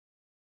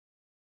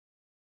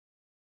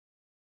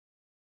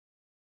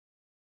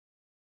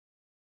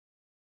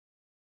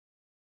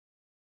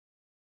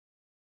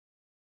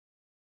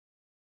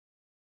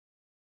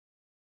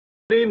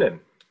Good evening.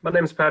 My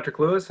name is Patrick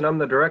Lewis, and I'm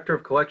the Director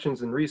of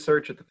Collections and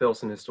Research at the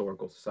Filson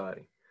Historical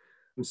Society.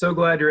 I'm so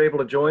glad you're able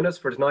to join us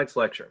for tonight's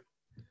lecture.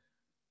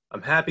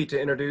 I'm happy to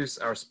introduce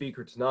our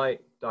speaker tonight,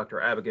 Dr.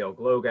 Abigail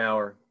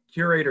Glogower,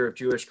 Curator of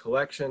Jewish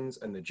Collections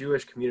and the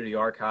Jewish Community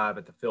Archive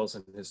at the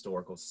Filson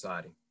Historical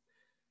Society.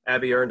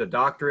 Abby earned a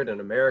doctorate in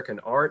American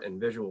Art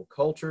and Visual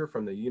Culture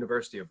from the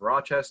University of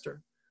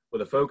Rochester,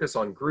 with a focus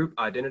on group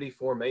identity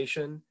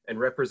formation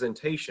and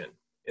representation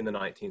in the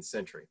 19th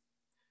century.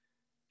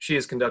 She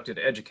has conducted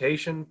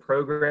education,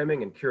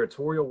 programming, and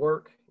curatorial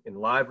work in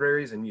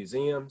libraries and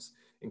museums,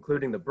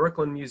 including the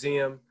Brooklyn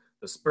Museum,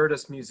 the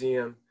Spertus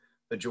Museum,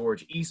 the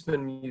George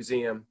Eastman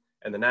Museum,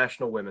 and the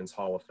National Women's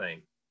Hall of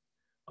Fame.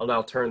 I'll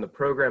now turn the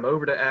program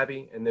over to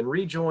Abby and then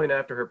rejoin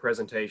after her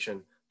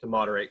presentation to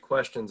moderate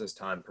questions as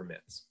time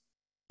permits.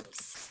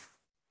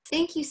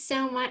 Thank you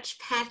so much,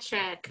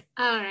 Patrick.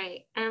 All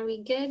right, are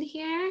we good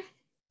here?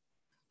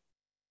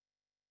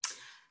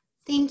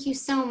 Thank you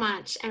so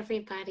much,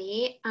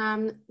 everybody.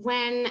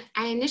 When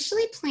I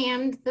initially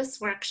planned this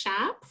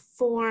workshop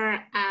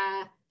for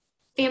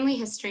Family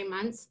History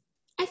Month,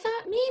 I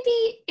thought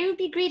maybe it would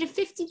be great if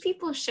 50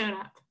 people showed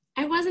up.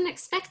 I wasn't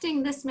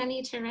expecting this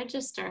many to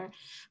register,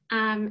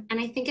 and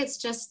I think it's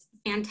just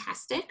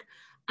fantastic.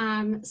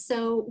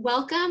 So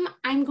welcome.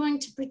 I'm going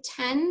to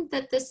pretend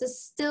that this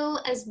is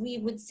still, as we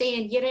would say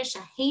in Yiddish,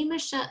 a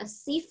heimische, a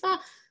sifa,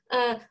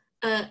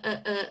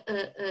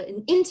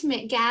 an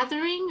intimate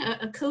gathering,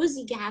 a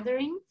cozy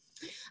gathering.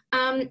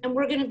 And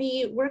we're going to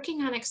be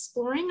working on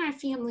exploring our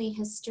family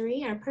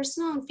history, our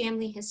personal and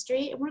family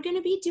history, and we're going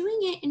to be doing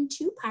it in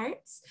two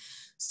parts.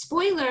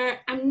 Spoiler,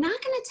 I'm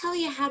not going to tell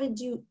you how to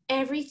do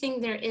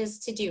everything there is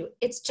to do.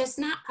 It's just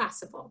not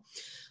possible.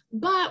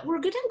 But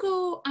we're going to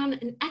go on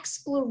an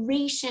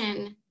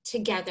exploration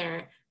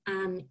together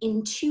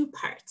in two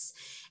parts.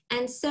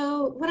 And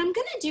so what I'm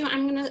going to do,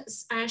 I'm going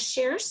to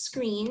share a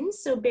screen.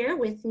 So bear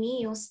with me.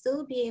 You'll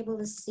still be able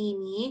to see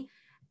me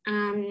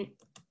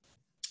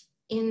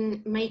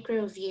in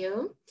micro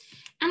view.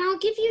 And I'll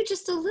give you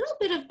just a little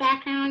bit of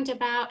background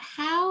about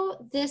how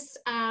this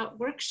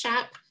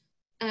workshop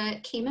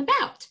came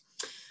about.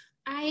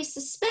 I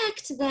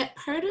suspect that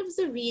part of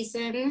the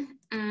reason,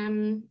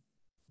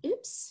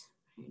 oops,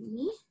 pardon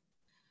me,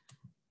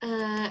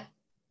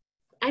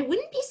 I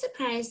wouldn't be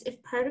surprised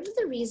if part of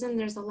the reason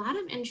there's a lot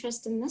of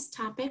interest in this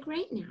topic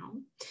right now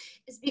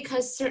is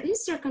because certain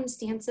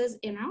circumstances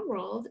in our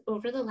world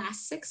over the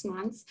last 6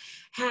 months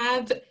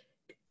have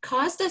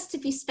caused us to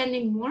be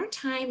spending more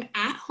time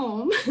at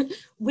home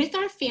with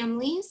our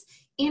families,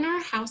 in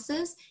our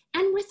houses,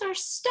 and with our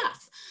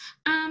stuff.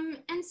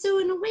 And so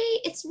in a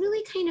way, it's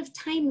really kind of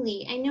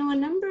timely. I know a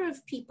number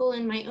of people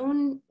in my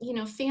own,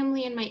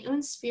 family and my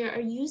own sphere are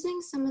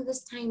using some of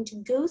this time to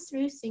go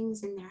through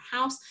things in their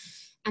house,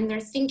 and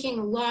they're thinking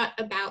a lot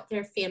about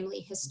their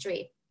family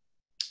history.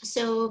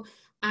 So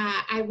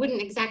I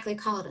wouldn't exactly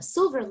call it a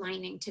silver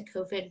lining to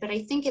COVID, but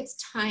I think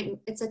it's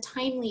a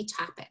timely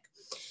topic.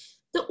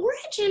 The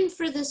origin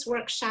for this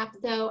workshop,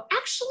 though,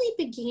 actually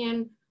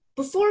began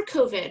before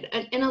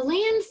COVID in a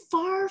land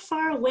far,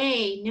 far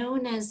away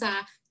known as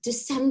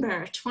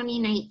December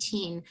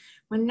 2019,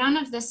 when none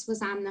of this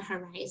was on the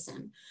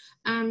horizon.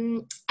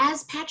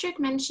 As Patrick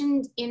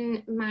mentioned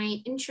in my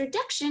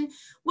introduction,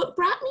 what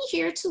brought me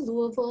here to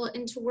Louisville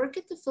and to work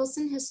at the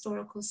Filson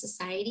Historical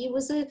Society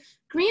was a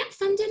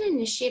grant-funded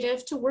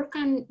initiative to work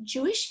on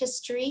Jewish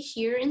history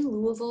here in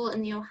Louisville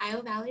and the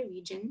Ohio Valley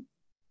region,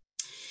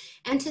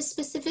 and to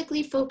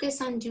specifically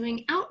focus on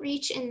doing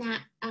outreach in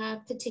that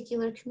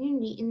particular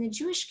community, in the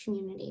Jewish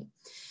community.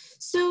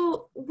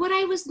 So what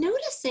I was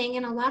noticing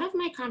in a lot of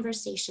my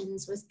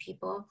conversations with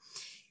people,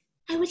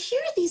 I would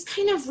hear these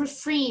kind of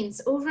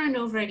refrains over and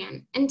over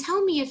again, and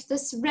tell me if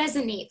this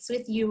resonates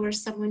with you or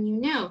someone you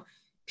know.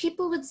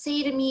 People would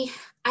say to me,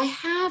 I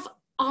have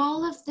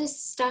all of this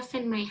stuff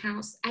in my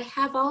house. I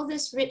have all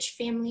this rich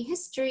family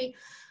history.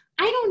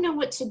 I don't know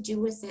what to do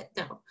with it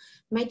though.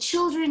 My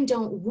children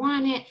don't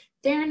want it.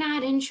 They're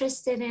not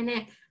interested in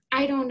it.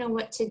 I don't know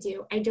what to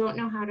do. I don't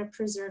know how to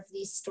preserve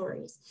these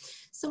stories.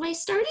 So I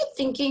started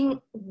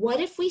thinking, what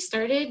if we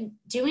started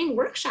doing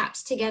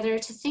workshops together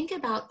to think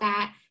about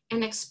that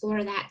and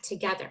explore that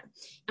together?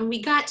 And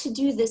we got to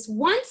do this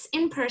once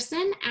in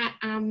person at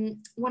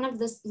one of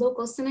the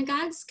local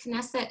synagogues,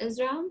 Knesset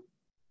Israel,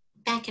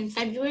 back in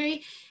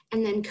February,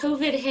 and then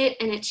COVID hit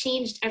and it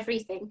changed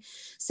everything.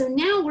 So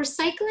now we're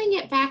cycling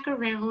it back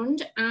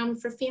around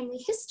for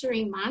Family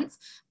History Month.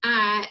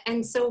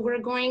 And so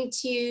we're going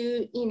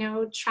to,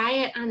 try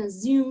it on a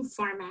Zoom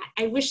format.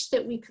 I wish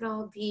that we could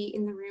all be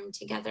in the room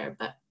together,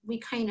 but we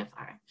kind of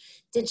are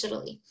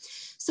digitally.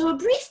 So a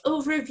brief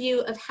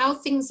overview of how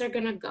things are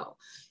gonna go.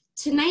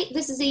 Tonight,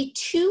 this is a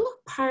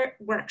 2-part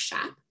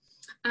workshop.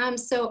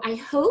 So I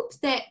hope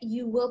that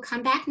you will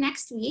come back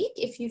next week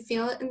if you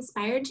feel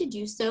inspired to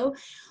do so,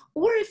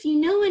 or if you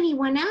know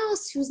anyone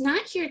else who's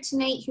not here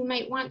tonight who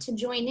might want to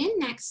join in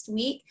next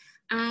week,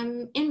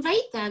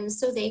 invite them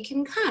so they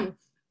can come.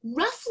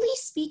 Roughly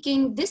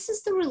speaking, this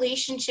is the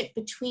relationship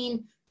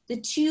between the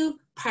 2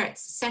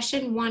 parts,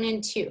 session 1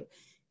 and 2.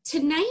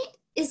 Tonight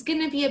is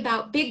going to be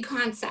about big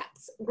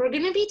concepts. We're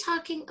going to be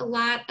talking a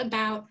lot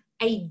about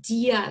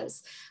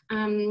ideas,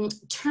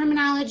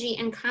 terminology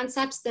and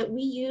concepts that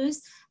we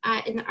use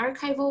in the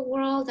archival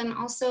world and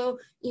also,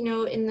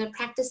 in the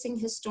practicing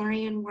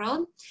historian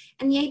world.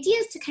 And the idea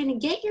is to kind of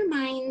get your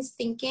minds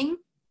thinking.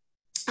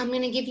 I'm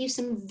going to give you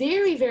some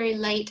very, very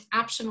light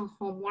optional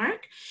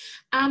homework.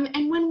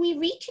 And when we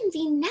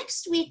reconvene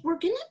next week, we're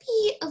going to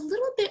be a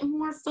little bit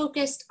more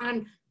focused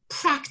on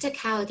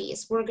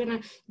practicalities. We're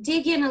going to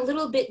dig in a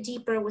little bit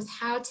deeper with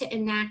how to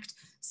enact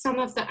some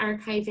of the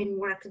archiving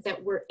work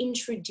that we're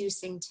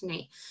introducing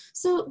tonight.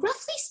 So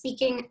roughly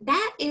speaking,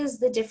 that is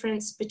the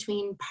difference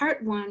between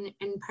part 1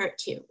 and part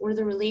 2, or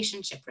the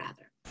relationship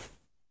rather.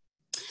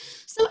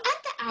 So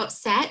at the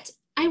outset,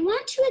 I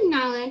want to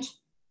acknowledge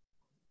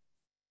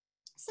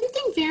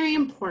something very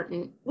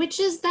important, which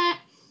is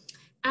that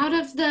out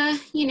of the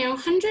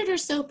 100 or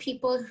so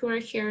people who are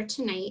here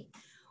tonight,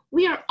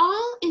 we are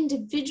all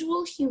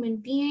individual human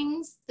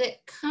beings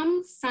that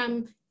come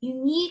from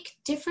unique,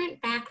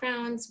 different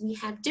backgrounds. We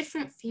have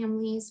different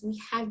families.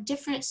 We have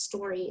different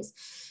stories.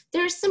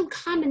 There's some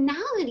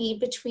commonality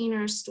between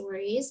our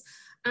stories,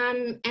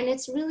 and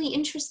it's really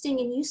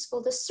interesting and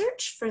useful to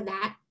search for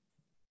that.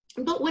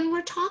 But when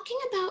we're talking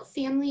about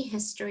family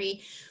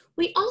history,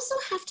 we also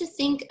have to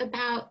think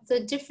about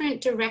the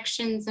different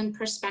directions and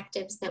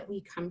perspectives that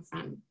we come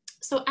from.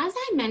 So as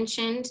I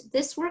mentioned,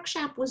 this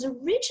workshop was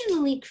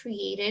originally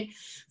created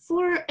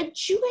for a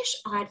Jewish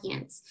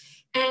audience,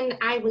 and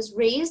I was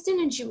raised in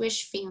a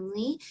Jewish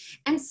family.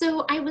 And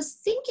so I was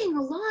thinking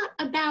a lot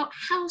about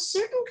how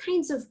certain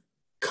kinds of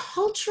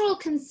cultural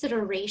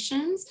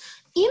considerations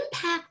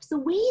impact the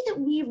way that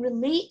we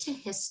relate to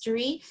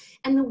history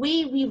and the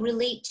way we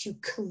relate to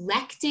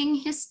collecting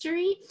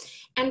history.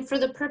 And for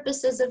the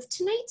purposes of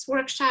tonight's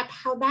workshop,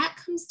 how that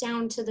comes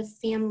down to the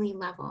family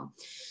level.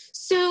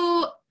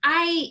 So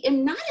I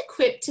am not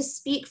equipped to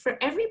speak for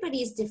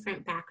everybody's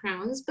different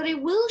backgrounds, but I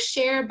will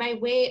share by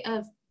way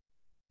of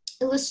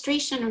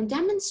illustration or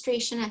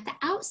demonstration at the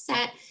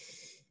outset,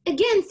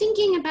 again,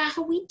 thinking about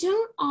how we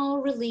don't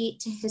all relate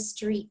to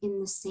history in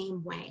the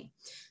same way.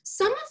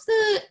 Some of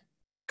the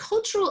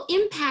cultural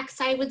impacts,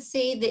 I would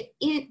say,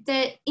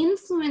 that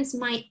influence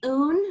my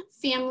own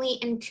family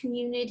and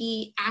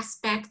community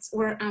aspects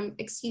or,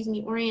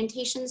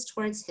 orientations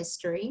towards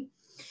history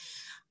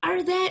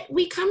are that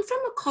we come from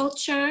a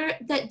culture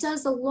that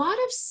does a lot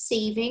of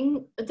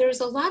saving.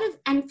 There's a lot of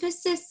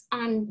emphasis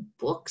on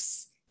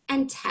books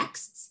and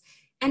texts.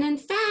 And in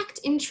fact,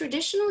 in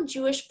traditional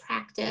Jewish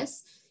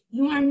practice,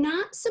 you are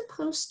not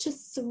supposed to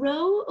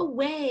throw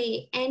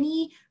away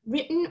any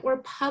written or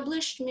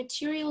published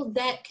material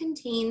that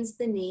contains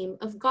the name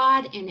of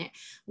God in it,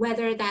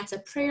 whether that's a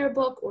prayer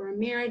book or a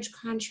marriage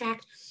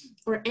contract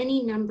or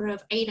any number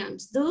of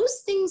items.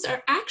 Those things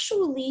are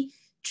actually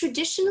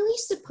traditionally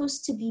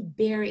supposed to be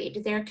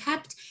buried. They're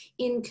kept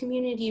in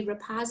community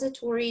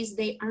repositories.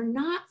 They are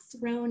not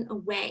thrown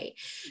away.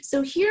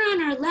 So here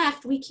on our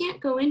left, we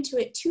can't go into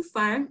it too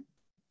far,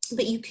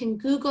 but you can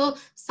Google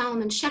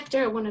Solomon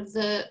Schechter, one of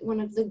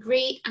the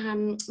great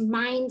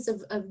minds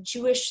of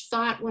Jewish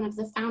thought, one of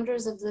the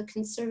founders of the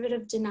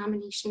conservative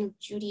denomination of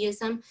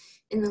Judaism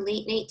in the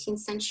late 19th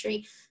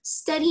century,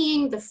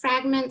 studying the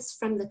fragments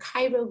from the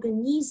Cairo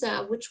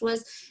Geniza, which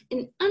was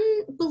an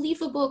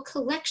unbelievable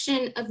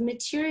collection of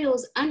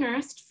materials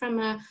unearthed from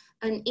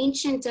an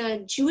ancient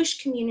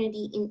Jewish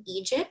community in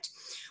Egypt,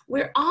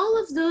 where all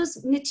of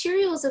those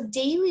materials of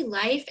daily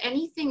life,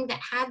 anything that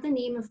had the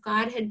name of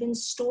God, had been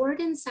stored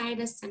inside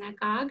a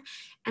synagogue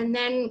and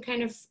then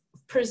kind of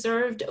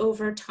preserved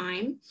over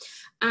time.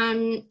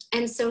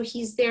 And so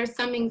he's there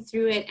thumbing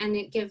through it, and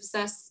it gives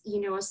us,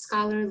 a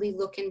scholarly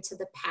look into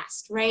the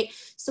past, right?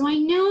 So I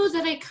know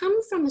that I come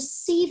from a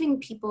saving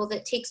people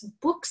that takes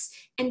books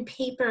and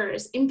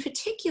papers in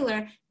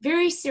particular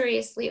very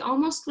seriously,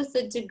 almost with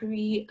a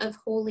degree of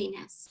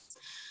holiness.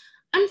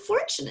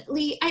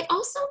 Unfortunately, I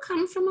also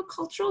come from a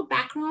cultural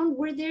background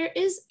where there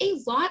is a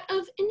lot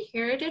of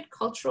inherited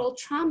cultural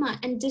trauma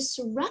and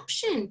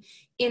disruption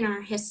in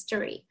our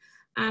history.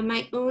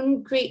 My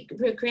own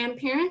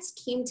great-grandparents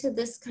came to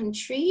this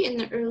country in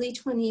the early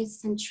 20th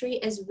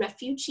century as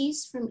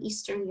refugees from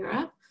Eastern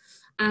Europe.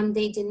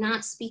 They did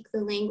not speak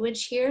the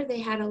language here. They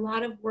had a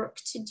lot of work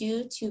to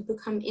do to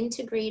become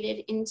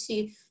integrated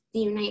into the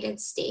United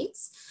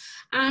States.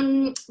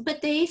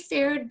 But they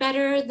fared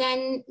better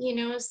than,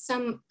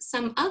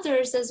 some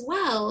others as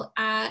well.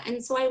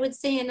 And so I would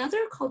say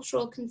another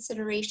cultural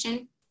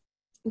consideration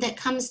that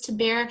comes to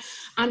bear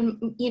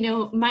on,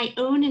 my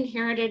own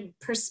inherited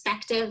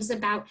perspectives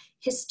about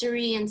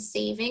history and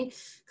saving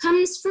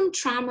comes from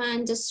trauma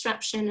and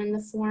disruption in the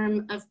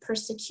form of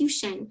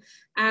persecution.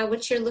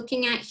 What you're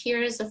looking at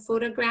here is a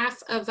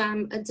photograph of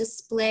a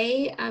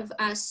display of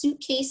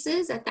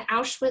suitcases at the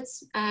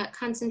Auschwitz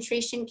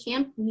concentration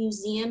camp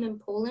museum in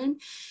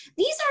Poland.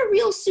 These are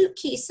real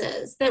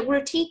suitcases that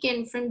were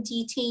taken from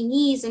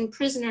detainees and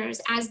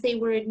prisoners as they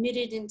were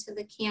admitted into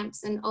the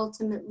camps and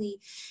ultimately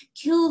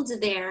killed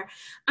there.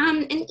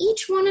 And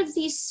each one of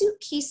these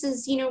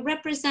suitcases,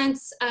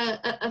 represents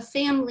a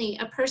family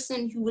family, a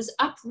person who was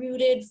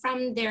uprooted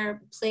from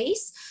their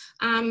place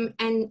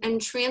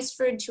and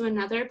transferred to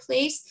another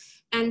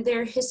place, and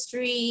their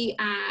history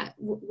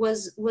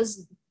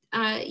was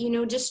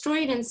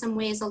destroyed in some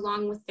ways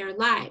along with their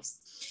lives.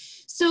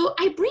 So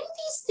I bring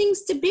these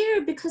things to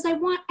bear because I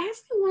want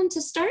everyone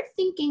to start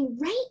thinking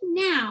right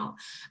now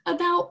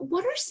about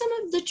what are some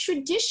of the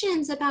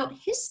traditions about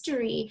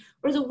history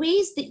or the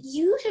ways that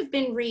you have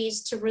been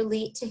raised to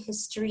relate to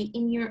history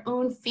in your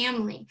own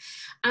family.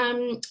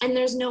 And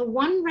there's no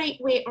one right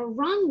way or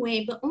wrong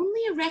way, but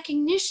only a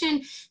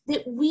recognition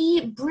that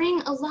we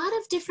bring a lot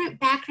of different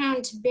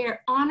background to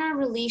bear on our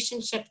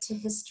relationship to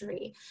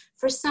history.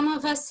 For some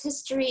of us,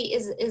 history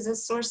is a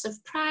source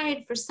of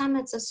pride. For some,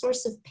 it's a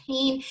source of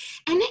pain.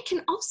 And it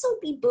can also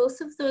be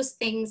both of those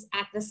things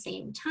at the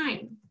same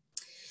time.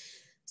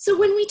 So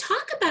when we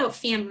talk about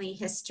family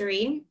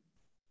history,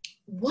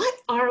 what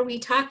are we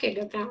talking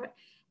about?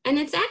 And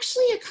it's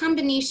actually a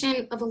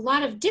combination of a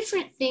lot of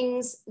different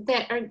things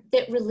that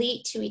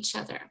relate to each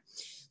other.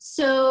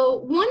 So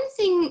one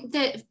thing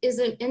that is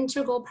an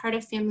integral part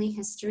of family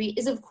history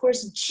is, of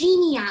course,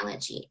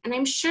 genealogy. And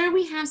I'm sure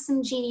we have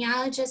some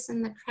genealogists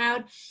in the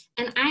crowd,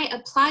 and I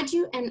applaud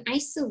you and I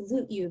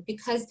salute you,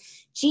 because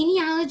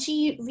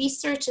genealogy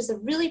research is a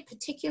really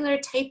particular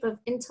type of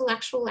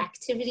intellectual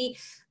activity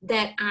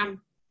that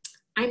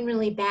I'm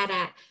really bad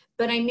at,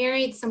 but I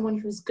married someone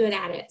who's good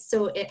at it,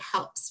 so it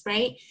helps,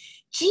 right?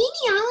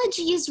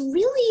 Genealogy is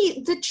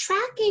really the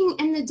tracking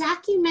and the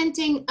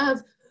documenting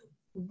of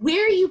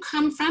where you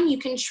come from. You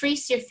can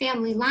trace your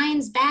family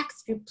lines back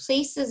through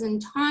places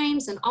and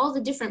times and all the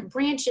different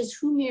branches,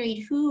 who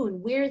married who and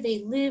where they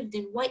lived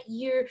and what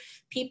year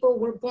people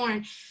were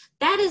born.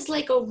 That is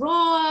like a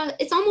raw,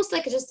 it's almost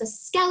like just a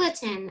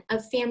skeleton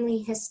of family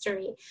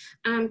history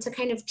to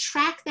kind of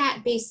track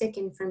that basic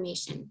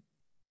information.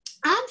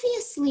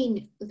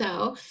 Obviously,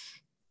 though,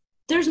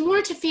 there's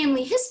more to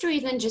family history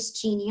than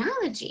just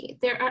genealogy.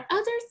 There are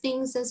other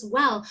things as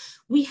well.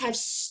 We have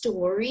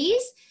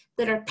stories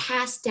that are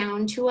passed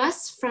down to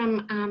us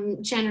from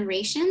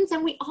generations.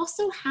 And we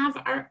also have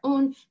our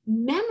own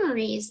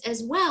memories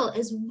as well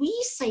as we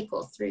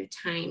cycle through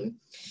time.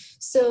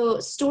 So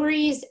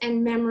stories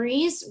and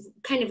memories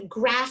kind of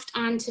graft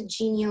onto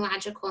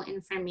genealogical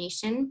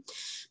information.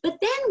 But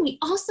then we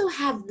also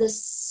have the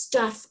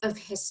stuff of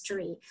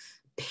history: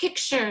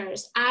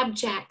 pictures,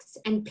 objects,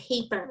 and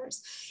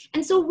papers.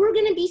 And so we're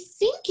going to be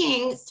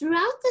thinking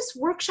throughout this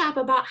workshop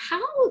about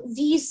how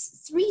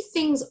these three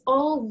things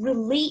all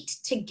relate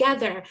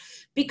together,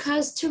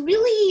 because to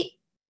really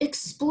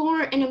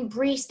explore and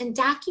embrace and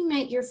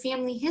document your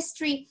family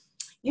history,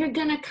 you're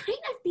going to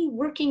kind of be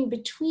working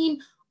between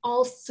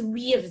all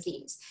three of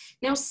these.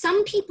 Now,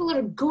 some people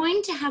are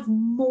going to have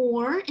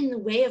more in the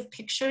way of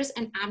pictures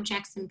and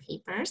objects and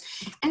papers,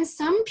 and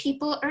some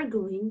people are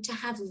going to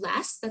have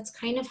less. That's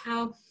kind of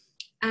how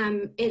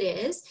it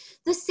is.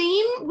 The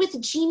same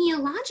with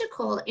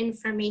genealogical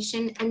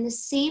information and the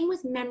same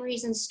with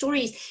memories and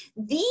stories.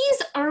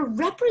 These are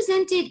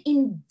represented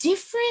in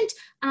different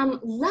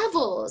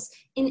levels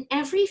in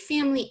every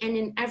family and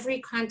in every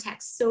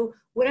context. So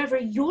whatever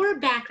your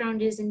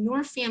background is and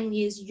your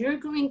family is, you're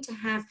going to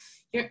have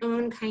your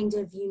own kind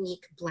of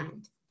unique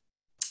blend.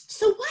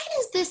 So why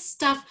does this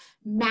stuff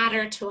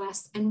matter to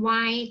us, and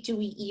why do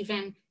we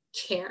even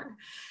care?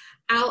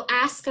 I'll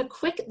ask a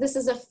quick, this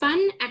is a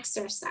fun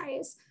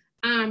exercise,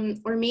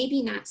 or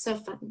maybe not so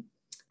fun.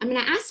 I'm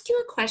going to ask you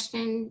a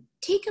question.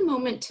 Take a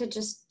moment to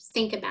just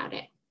think about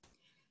it.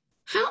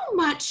 How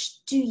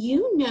much do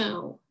you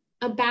know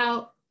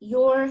about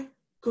your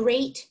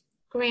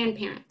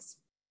great-grandparents?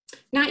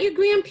 Not your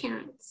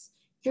grandparents,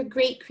 your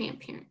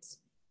great-grandparents.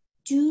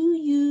 Do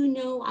you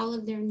know all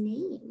of their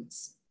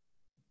names?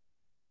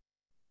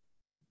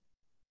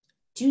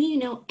 Do you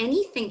know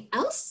anything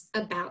else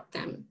about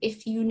them?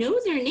 If you know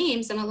their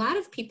names, and a lot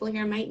of people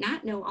here might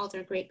not know all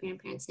their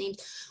great-grandparents' names,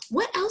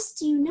 what else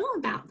do you know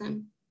about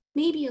them?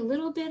 Maybe a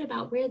little bit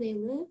about where they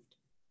lived?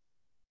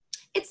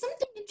 It's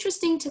something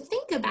interesting to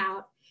think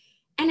about,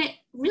 and it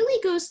really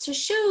goes to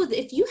show that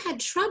if you had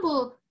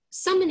trouble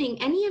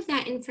summoning any of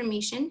that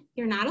information,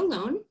 you're not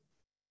alone.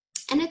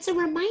 And it's a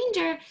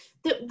reminder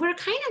that we're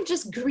kind of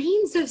just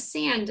grains of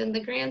sand in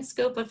the grand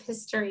scope of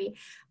history.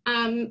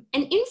 And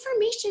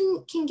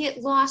information can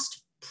get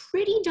lost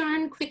pretty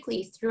darn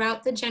quickly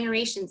throughout the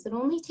generations. It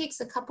only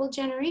takes a couple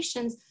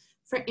generations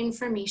for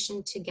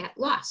information to get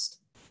lost.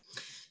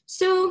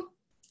 So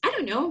I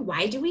don't know,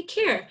 why do we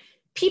care?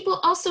 People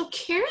also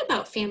care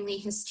about family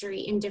history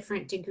in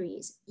different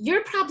degrees.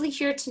 You're probably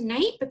here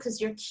tonight because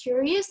you're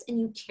curious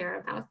and you care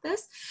about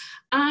this.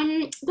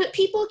 But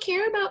people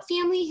care about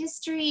family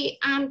history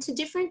to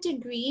different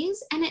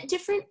degrees and at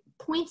different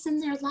points in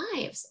their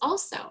lives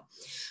also.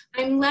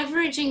 I'm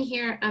leveraging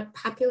here a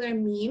popular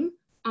meme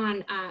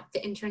on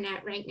the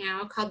internet right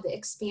now called the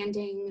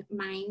expanding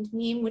mind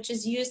meme, which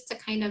is used to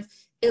kind of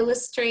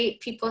illustrate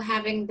people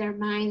having their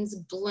minds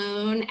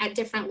blown at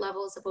different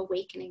levels of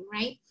awakening,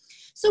 right?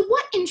 So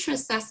what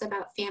interests us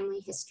about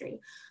family history?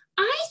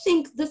 I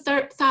think the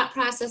thought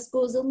process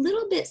goes a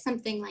little bit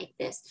something like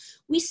this.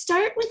 We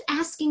start with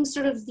asking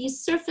sort of these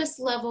surface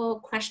level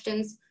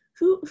questions.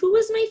 Who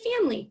was my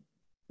family?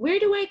 Where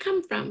do I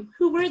come from?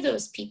 Who were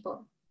those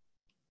people?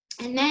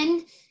 And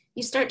then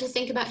you start to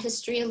think about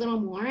history a little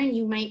more, and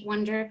you might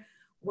wonder,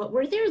 what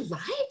were their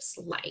lives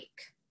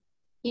like?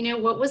 You know,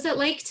 what was it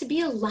like to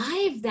be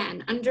alive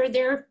then under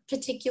their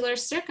particular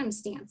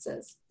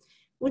circumstances?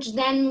 Which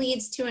then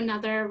leads to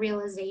another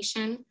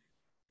realization.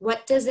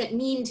 What does it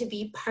mean to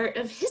be part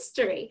of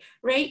history,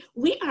 right?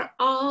 We are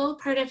all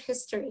part of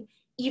history,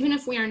 even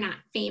if we are not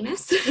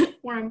famous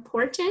or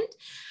important.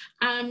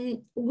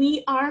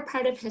 We are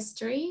part of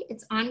history.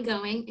 It's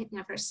ongoing. It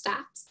never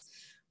stops,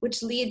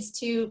 which leads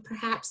to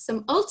perhaps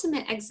some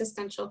ultimate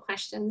existential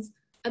questions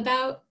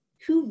about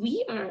who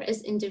we are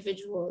as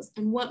individuals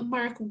and what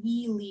mark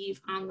we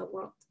leave on the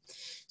world.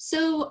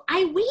 So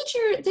I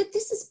wager that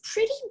this is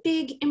pretty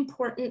big,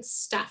 important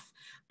stuff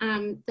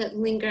that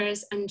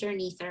lingers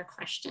underneath our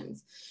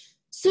questions.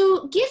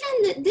 So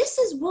given that this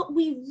is what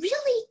we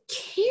really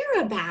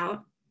care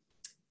about,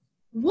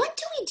 what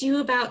do we do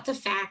about the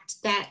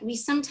fact that we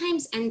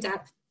sometimes end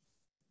up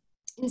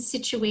in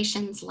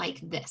situations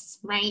like this,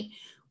 right?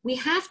 We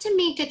have to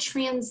make a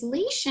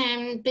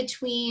translation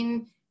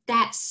between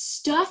that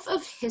stuff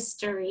of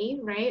history,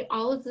 right?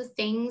 All of the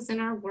things in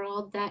our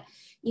world that,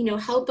 you know,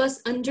 help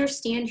us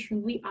understand who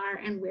we are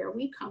and where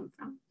we come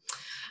from.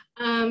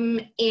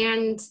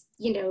 And,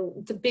 you know,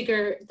 the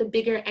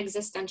bigger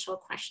existential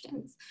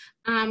questions.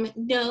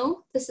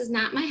 No, this is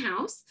not my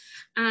house.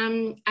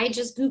 I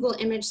just Google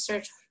image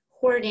search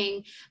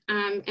hoarding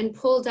and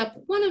pulled up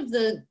one of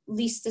the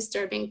least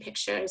disturbing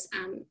pictures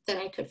that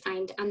I could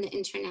find on the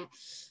internet.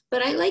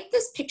 But I like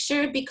this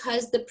picture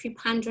because the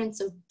preponderance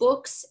of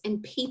books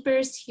and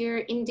papers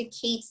here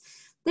indicates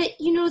that,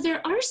 you know,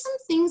 there are some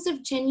things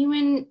of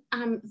genuine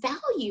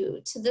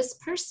value to this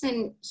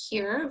person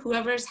here,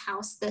 whoever's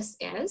house this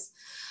is,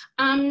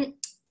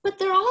 but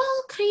they're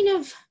all kind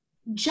of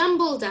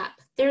jumbled up.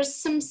 There's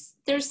some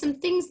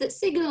things that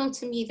signal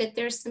to me that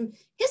there's some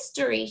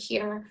history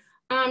here,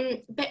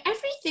 but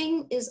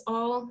everything is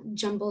all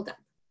jumbled up.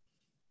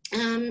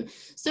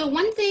 So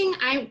one thing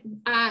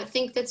I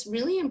think that's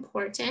really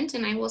important,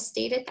 and I will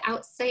state at the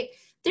outset,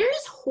 there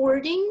is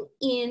hoarding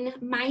in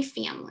my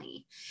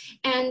family.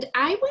 And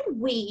I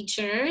would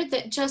wager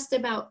that just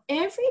about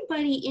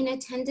everybody in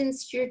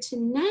attendance here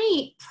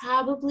tonight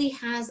probably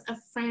has a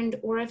friend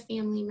or a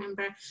family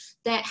member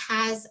that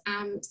has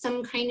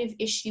some kind of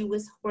issue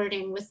with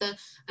hoarding, with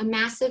a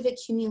massive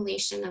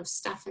accumulation of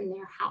stuff in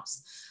their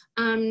house.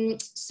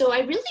 So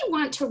I really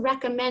want to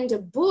recommend a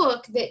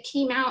book that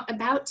came out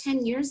about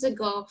 10 years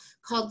ago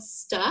called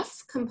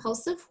Stuff,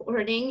 Compulsive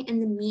Hoarding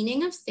and the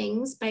Meaning of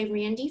Things by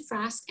Randy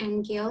Frost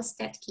and Gail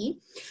Stetke,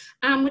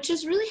 which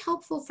is really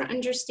helpful for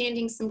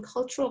understanding some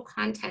cultural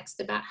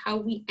context about how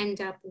we end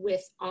up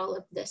with all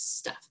of this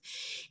stuff.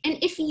 And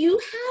if you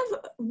have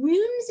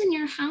rooms in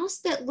your house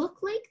that look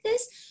like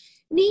this,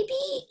 maybe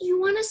you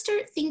want to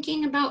start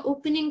thinking about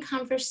opening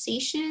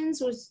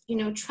conversations with, you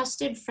know,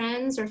 trusted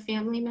friends or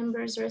family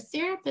members or a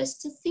therapist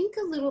to think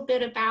a little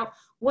bit about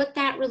what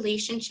that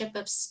relationship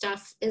of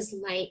stuff is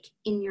like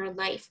in your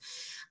life.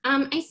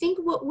 I think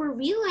what we're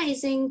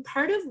realizing,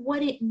 part of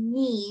what it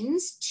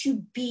means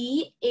to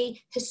be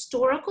a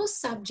historical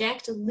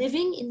subject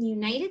living in the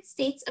United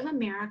States of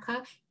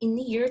America in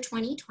the year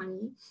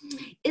 2020,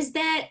 is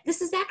that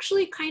this is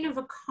actually kind of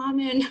a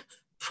common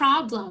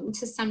problem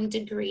to some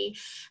degree,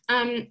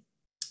 and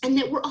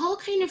that we're all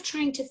kind of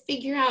trying to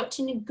figure out,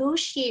 to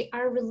negotiate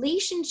our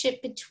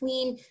relationship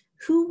between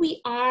who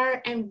we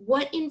are and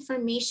what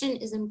information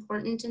is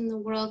important in the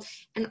world,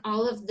 and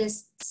all of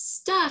this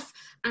stuff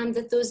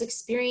that those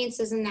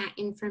experiences and that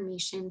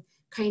information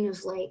kind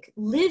of like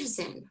lives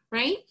in,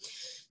 right?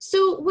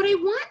 So what I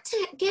want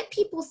to get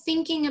people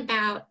thinking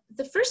about,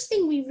 the first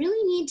thing we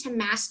really need to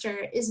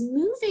master is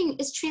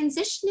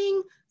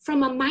transitioning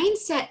from a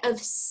mindset of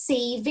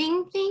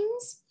saving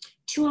things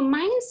to a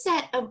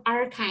mindset of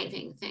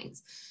archiving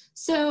things.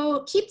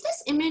 So keep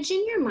this image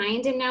in your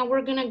mind, and now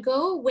we're gonna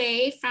go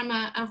away from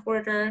a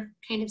hoarder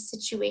kind of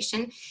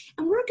situation,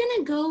 and we're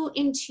gonna go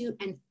into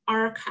an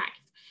archive,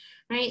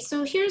 right?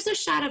 So here's a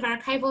shot of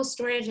archival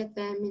storage at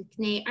the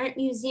McNay Art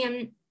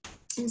Museum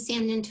in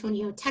San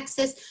Antonio,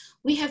 Texas.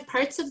 We have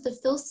parts of the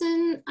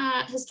Filson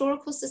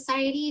Historical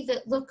Society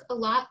that look a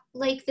lot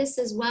like this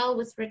as well,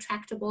 with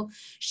retractable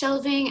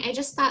shelving. I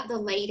just thought the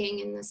lighting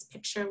in this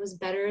picture was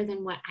better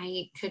than what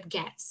I could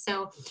get.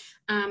 So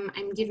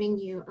I'm giving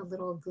you a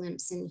little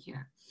glimpse in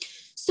here.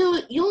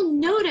 So you'll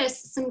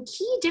notice some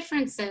key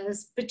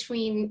differences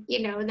between,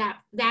 you know,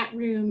 that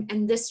room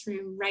and this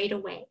room right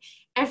away.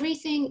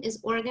 Everything is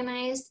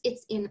organized.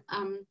 It's in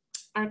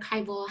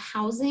archival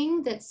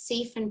housing that's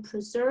safe and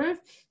preserved.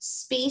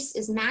 Space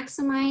is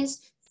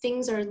maximized,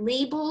 things are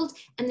labeled,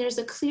 and there's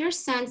a clear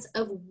sense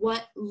of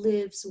what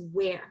lives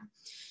where.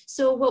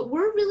 So what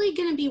we're really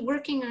going to be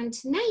working on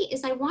tonight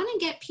is I want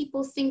to get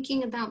people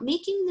thinking about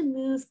making the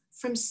move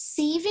from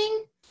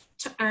saving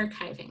to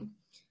archiving.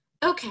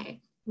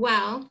 Okay,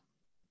 well,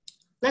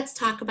 let's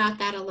talk about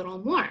that a little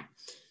more.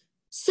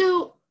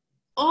 So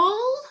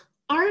all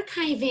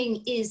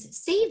archiving is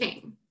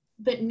saving,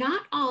 but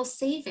not all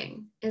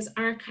saving is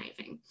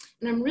archiving.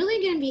 And I'm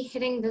really going to be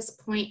hitting this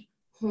point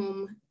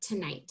home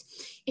tonight.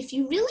 If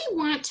you really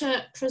want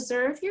to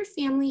preserve your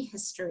family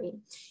history,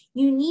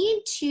 you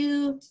need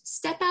to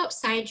step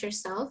outside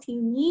yourself.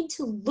 You need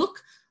to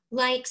look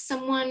like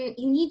someone,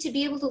 you need to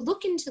be able to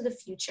look into the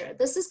future.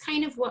 This is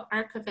kind of what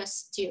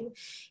archivists do,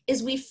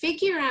 is we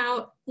figure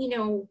out, you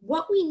know,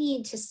 what we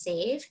need to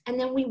save, and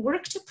then we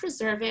work to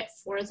preserve it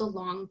for the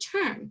long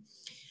term.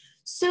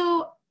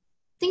 So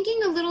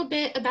thinking a little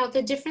bit about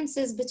the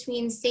differences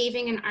between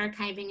saving and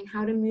archiving and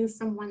how to move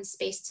from one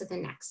space to the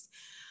next.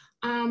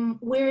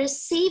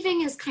 Whereas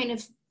saving is kind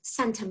of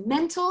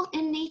sentimental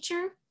in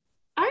nature,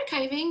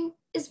 archiving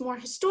is more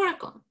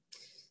historical.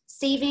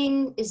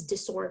 Saving is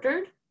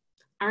disordered,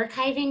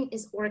 archiving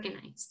is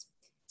organized.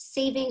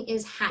 Saving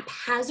is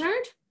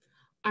haphazard,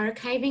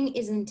 archiving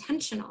is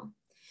intentional.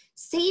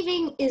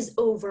 Saving is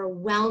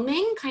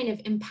overwhelming, kind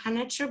of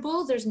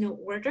impenetrable, there's no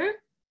order.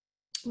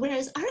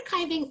 Whereas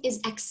archiving is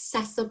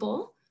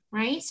accessible,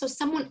 right? So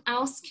someone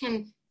else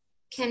can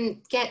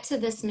get to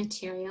this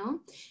material.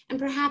 And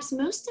perhaps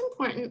most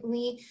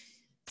importantly,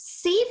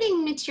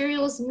 saving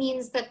materials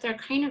means that they're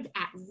kind of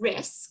at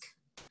risk,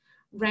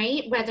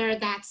 right? Whether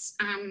that's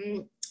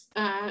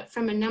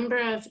from a number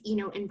of, you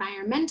know,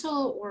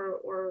 environmental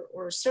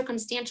or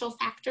circumstantial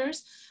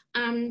factors.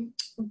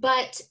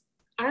 But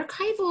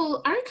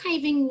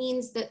archiving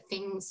means that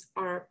things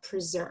are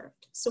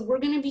preserved. So we're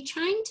going to be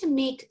trying to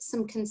make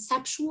some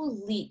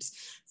conceptual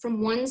leaps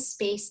from one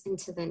space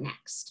into the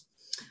next.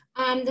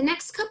 The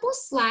next couple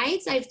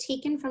slides I've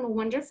taken from a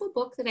wonderful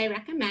book that I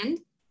recommend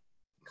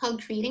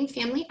called Creating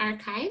Family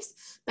Archives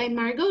by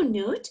Margot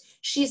Note.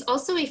 She's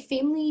also a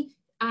family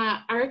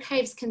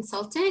archives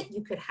consultant.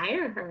 You could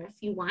hire her if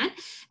you want.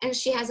 And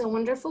she has a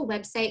wonderful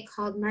website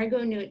called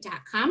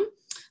margotnote.com.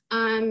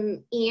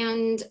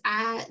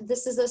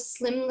 This is a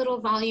slim little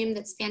volume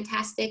that's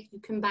fantastic.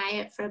 You can buy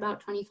it for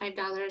about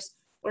 $25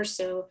 or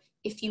so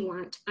if you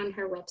want on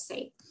her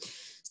website.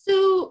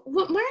 So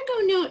what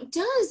Margot Note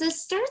does is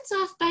starts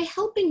off by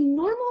helping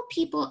normal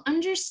people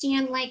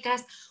understand, like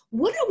us,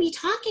 what are we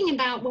talking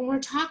about when we're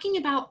talking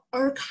about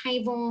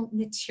archival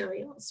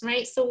materials,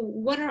 right? So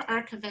what are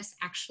archivists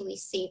actually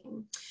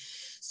saving?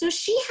 So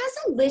she has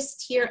a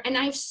list here, and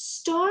I've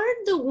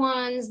starred the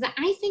ones that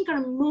I think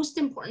are most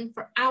important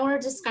for our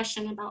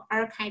discussion about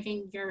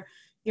archiving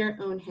your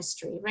own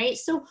history, right?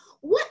 So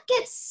what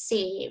gets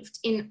saved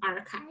in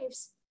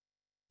archives?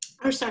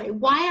 Or sorry,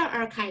 why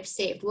are archives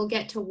saved? We'll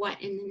get to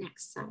what in the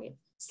next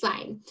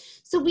slide.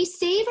 So we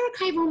save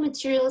archival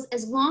materials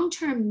as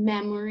long-term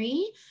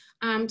memory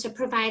to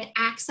provide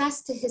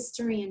access to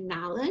history and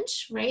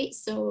knowledge, right?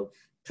 So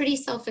pretty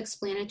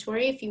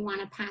self-explanatory if you want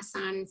to pass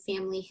on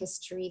family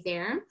history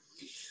there.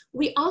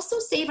 We also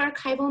save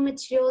archival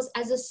materials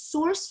as a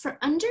source for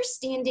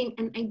understanding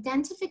and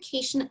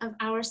identification of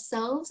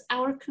ourselves,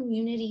 our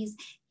communities,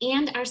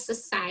 and our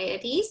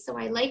society. So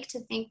I like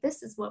to think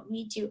this is what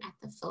we do at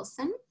the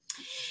Filson.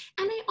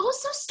 And I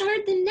also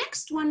started the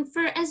next one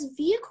as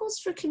vehicles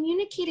for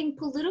communicating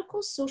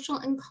political, social,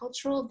 and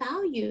cultural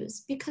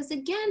values. Because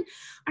again,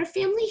 our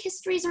family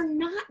histories are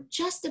not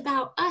just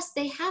about us.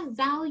 They have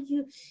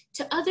value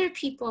to other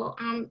people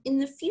in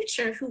the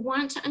future who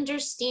want to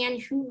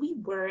understand who we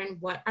were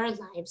and what our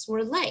lives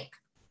were like.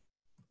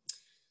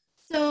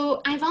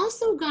 So I've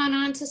also gone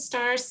on to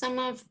star some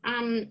of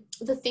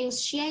the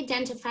things she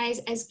identifies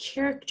as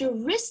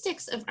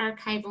characteristics of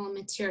archival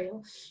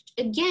material.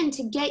 Again,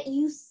 to get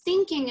you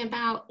thinking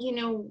about, you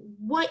know,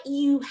 what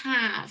you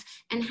have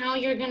and how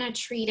you're going to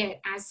treat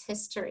it as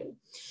history.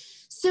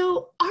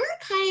 So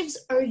archives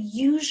are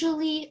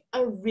usually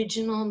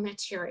original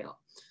material.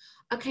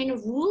 A kind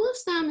of rule of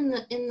thumb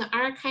in the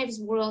archives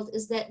world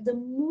is that the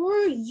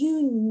more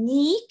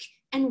unique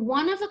and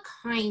one of a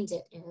kind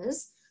it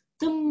is,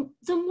 the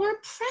more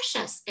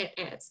precious it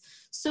is.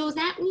 So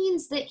that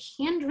means that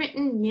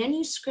handwritten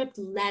manuscript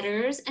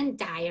letters and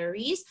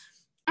diaries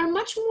are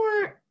much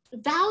more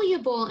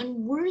valuable and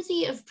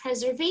worthy of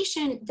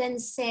preservation than,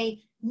 say,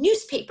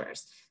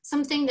 newspapers,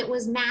 something that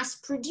was mass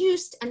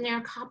produced and there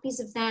are copies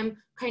of them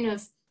kind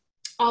of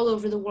all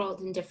over the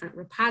world in different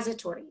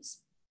repositories.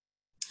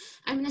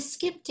 I'm going to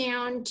skip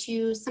down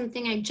to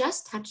something I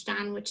just touched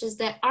on, which is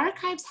that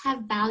archives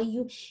have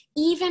value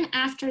even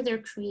after their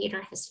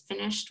creator has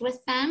finished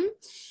with them.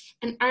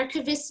 And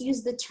archivists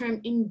use the term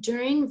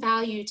enduring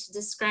value to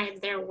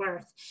describe their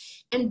worth.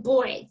 And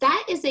boy,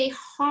 that is a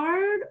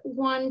hard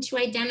one to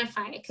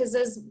identify, because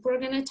as we're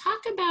going to talk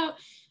about,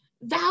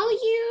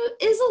 value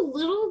is a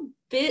little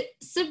bit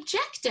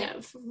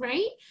subjective,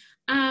 right?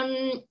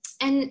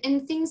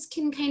 And things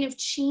can kind of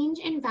change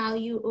in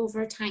value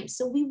over time.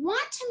 So we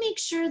want to make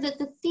sure that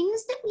the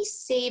things that we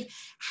save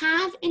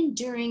have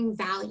enduring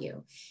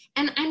value.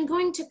 And I'm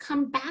going to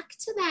come back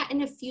to that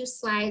in a few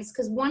slides,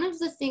 because one of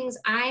the things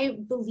I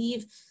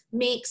believe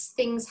makes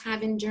things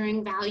have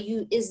enduring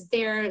value is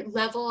their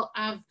level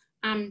of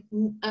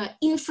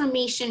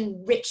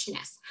information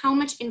richness, how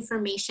much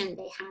information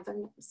they have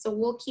in them. So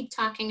we'll keep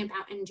talking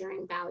about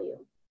enduring value.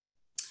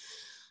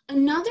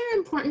 Another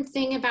important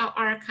thing about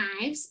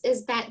archives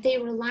is that they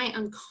rely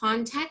on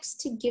context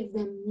to give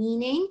them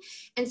meaning.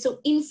 And so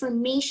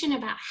information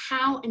about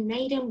how an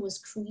item was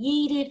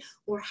created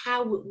or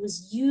how it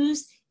was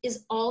used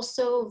is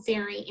also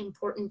very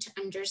important to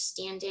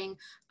understanding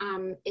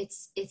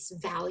its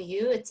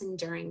value, its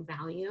enduring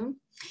value.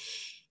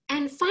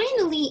 And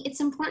finally,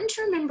 it's important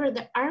to remember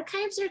that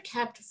archives are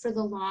kept for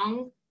the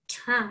long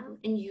term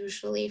and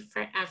usually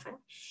forever.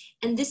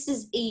 And this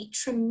is a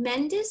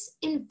tremendous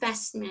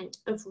investment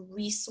of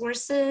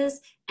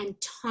resources and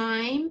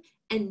time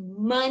and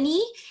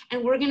money.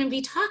 And we're going to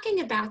be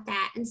talking about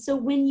that. And so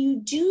when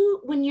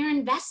you're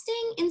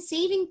investing in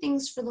saving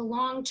things for the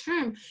long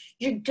term,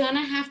 you're going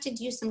to have to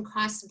do some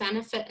cost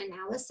benefit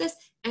analysis,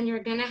 and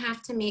you're going to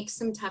have to make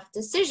some tough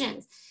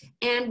decisions.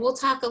 And we'll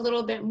talk a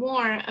little bit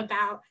more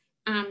about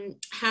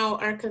how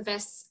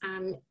archivists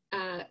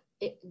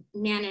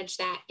manage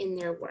that in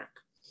their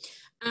work.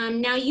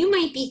 Now you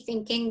might be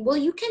thinking, well,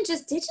 you can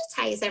just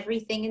digitize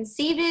everything and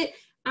save it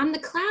on the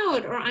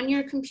cloud or on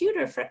your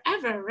computer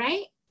forever,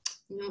 right?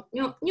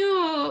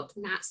 No,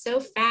 not so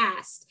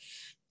fast.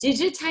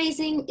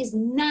 Digitizing is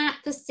not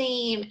the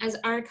same as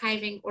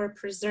archiving or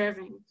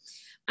preserving.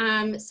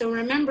 So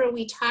remember,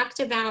 we talked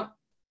about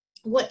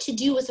what to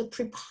do with a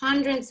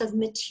preponderance of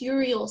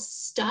material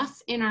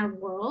stuff in our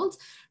world,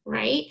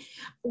 right?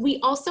 We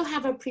also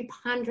have a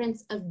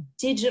preponderance of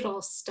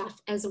digital stuff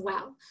as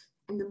well.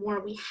 And the more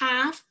we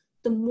have,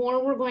 the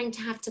more we're going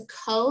to have to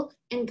cull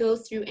and go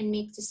through and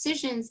make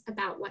decisions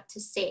about what to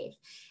save.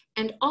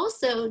 And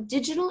also,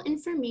 digital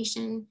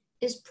information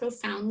is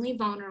profoundly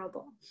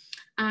vulnerable.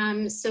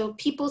 So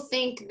people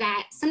think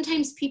that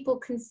sometimes people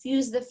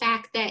confuse the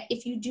fact that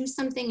if you do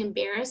something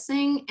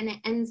embarrassing and it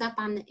ends up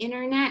on the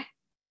internet,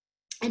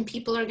 and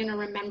people are going to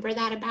remember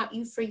that about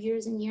you for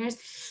years and years,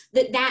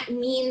 that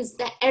means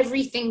that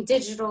everything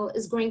digital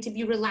is going to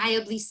be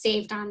reliably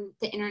saved on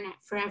the internet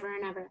forever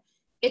and ever.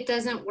 It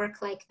doesn't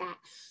work like that.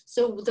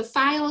 So the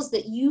files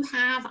that you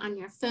have on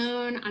your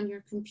phone, on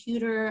your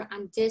computer,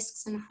 on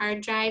disks and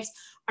hard drives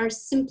are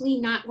simply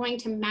not going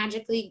to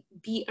magically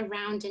be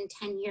around in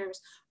 10 years.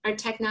 Our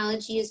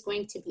technology is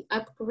going to be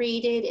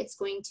upgraded, it's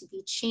going to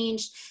be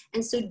changed.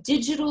 And so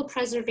digital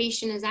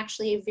preservation is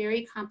actually a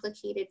very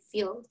complicated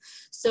field.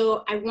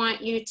 So I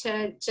want you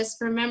to just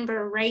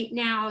remember right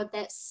now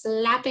that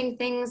slapping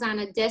things on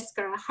a disk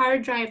or a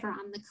hard drive or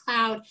on the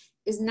cloud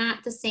is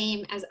not the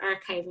same as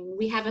archiving.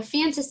 We have a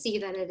fantasy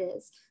that it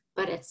is,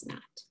 but it's not.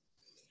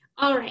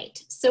 All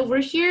right, so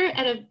we're here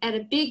at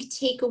a big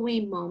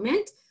takeaway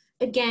moment.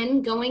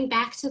 Again, going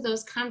back to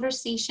those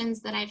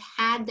conversations that I've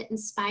had that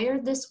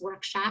inspired this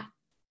workshop.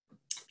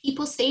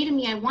 People say to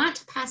me, I want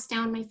to pass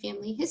down my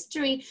family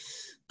history,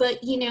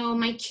 but you know,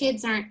 my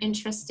kids aren't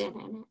interested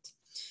in it.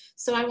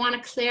 So I want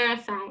to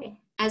clarify,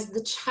 as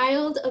the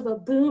child of a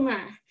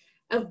boomer,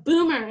 of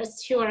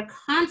boomers who are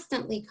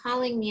constantly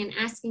calling me and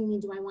asking me,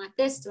 do I want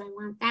this? Do I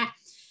want that?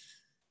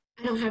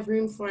 I don't have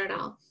room for it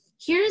all.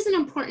 Here's an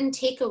important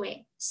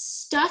takeaway.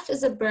 Stuff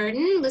is a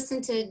burden.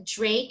 Listen to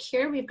Drake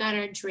here. We've got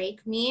our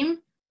Drake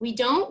meme. We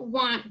don't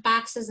want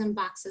boxes and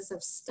boxes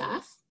of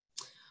stuff.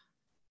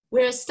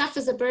 Whereas stuff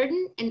is a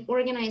burden, an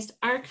organized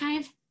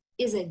archive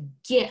is a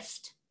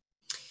gift.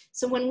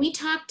 So when we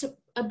talked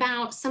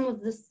about some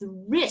of the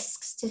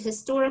risks to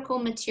historical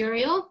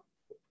material,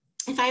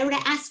 if I were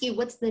to ask you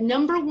what's the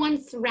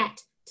 #1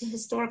 threat to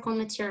historical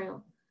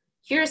material,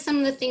 here are some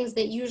of the things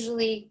that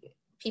usually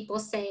people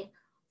say: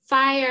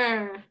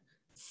 fire,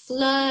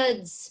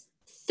 floods,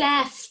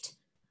 theft.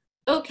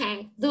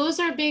 Okay, those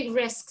are big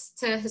risks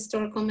to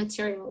historical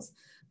materials,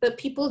 but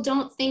people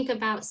don't think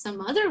about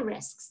some other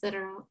risks that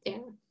are out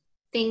there.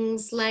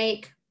 Things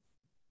like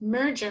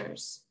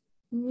mergers,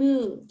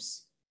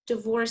 moves,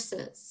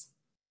 divorces,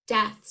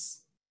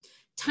 deaths.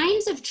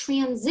 Times of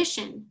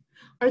transition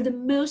are the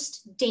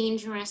most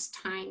dangerous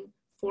time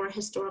for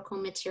historical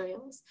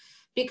materials,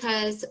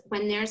 because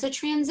when there's a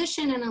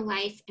transition in a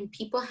life and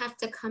people have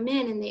to come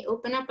in and they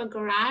open up a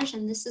garage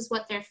and this is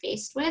what they're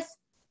faced with,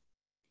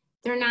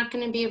 they're not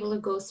going to be able to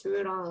go through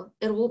it all.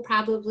 It will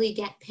probably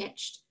get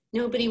pitched.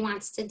 Nobody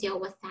wants to deal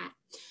with that.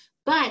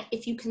 But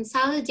if you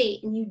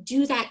consolidate and you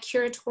do that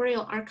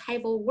curatorial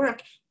archival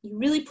work, you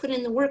really put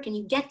in the work and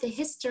you get the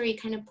history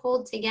kind of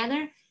pulled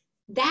together,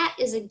 that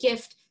is a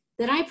gift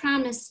that I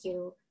promise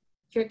you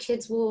your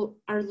kids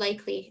are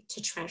likely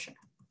to treasure.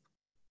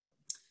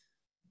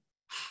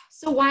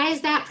 So why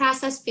does that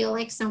process feel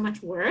like so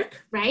much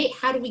work, right?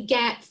 How do we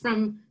get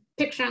from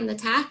picture on the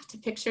top to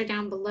picture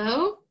down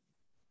below?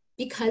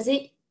 Because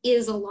it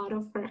is a lot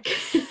of work.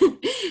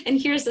 And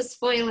here's a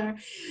spoiler.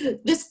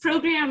 This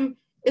program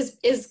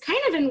is kind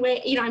of in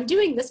way, you know, I'm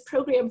doing this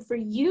program for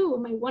you,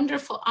 my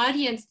wonderful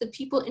audience, the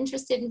people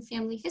interested in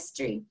family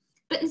history.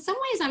 But in some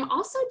ways, I'm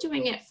also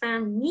doing it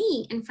for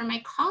me and for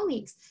my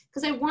colleagues,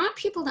 because I want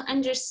people to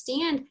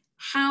understand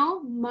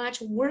how much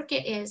work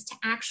it is to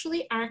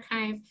actually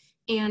archive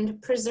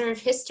and preserve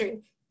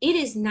history. It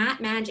is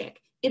not magic.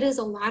 It is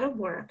a lot of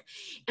work,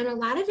 and a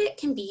lot of it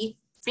can be,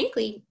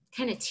 frankly,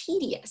 kind of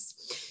tedious.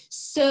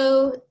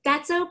 So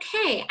that's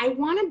okay. I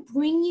want to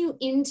bring you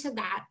into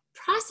that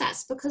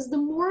process, because the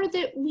more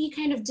that we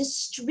kind of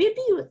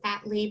distribute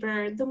that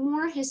labor, the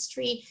more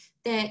history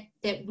that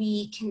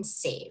we can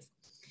save.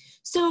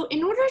 So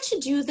in order to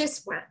do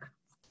this work,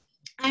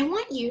 I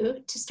want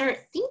you to start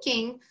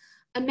thinking,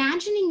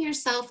 imagining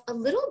yourself a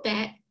little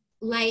bit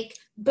like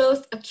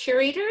both a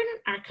curator and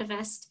an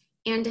archivist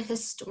and a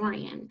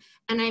historian.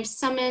 And I've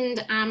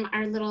summoned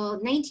our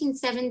little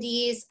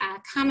 1970s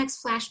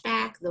comics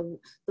flashback, the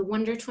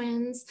Wonder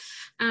Twins,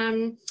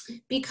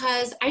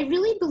 because I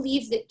really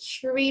believe that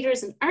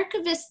curators and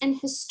archivists and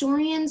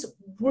historians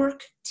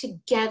work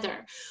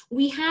together.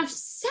 We have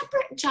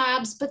separate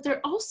jobs, but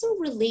they're also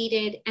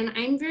related, and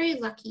I'm very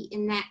lucky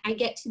in that I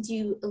get to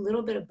do a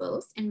little bit of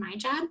both in my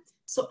job.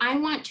 So I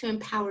want to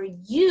empower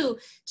you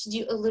to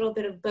do a little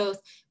bit of both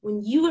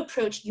when you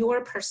approach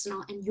your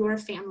personal and your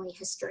family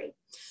history.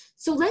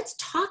 So let's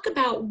talk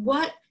about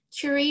what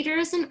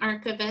curators and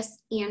archivists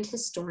and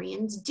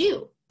historians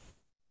do.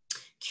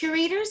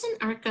 Curators and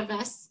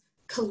archivists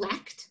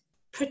collect,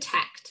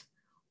 protect,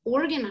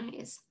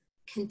 organize,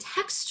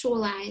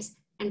 contextualize,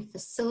 and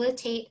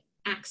facilitate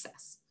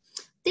access.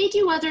 They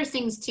do other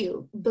things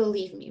too,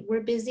 believe me,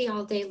 we're busy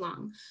all day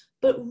long.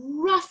 But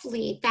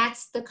roughly,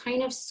 that's the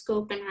kind of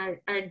scope in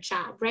our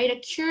job, right? A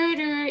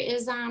curator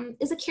is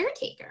a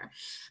caretaker.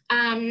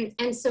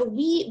 And so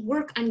we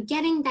work on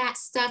getting that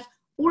stuff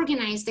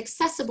organized,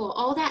 accessible,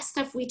 all that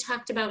stuff we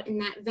talked about in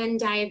that Venn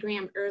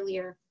diagram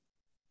earlier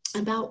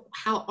about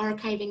how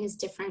archiving is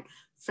different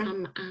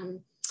from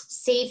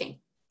saving.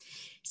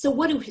 So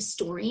what do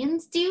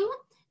historians do?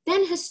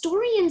 Then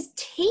historians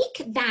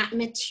take that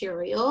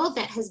material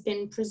that has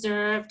been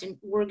preserved and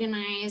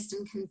organized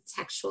and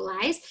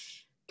contextualized.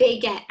 They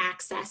get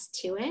access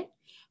to it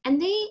and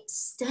they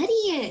study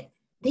it,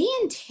 they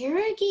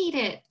interrogate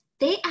it,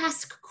 they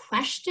ask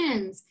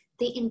questions,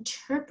 they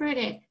interpret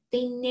it,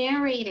 they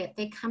narrate it,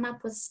 they come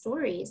up with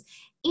stories,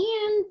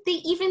 and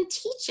they even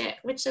teach it,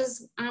 which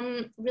is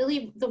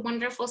really the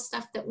wonderful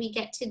stuff that we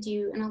get to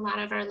do in a lot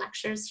of our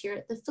lectures here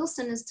at the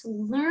Filson, is to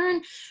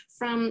learn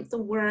from the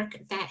work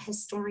that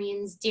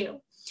historians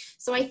do.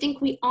 So I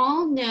think we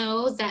all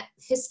know that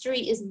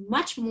history is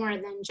much more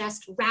than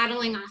just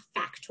rattling off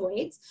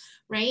factoids,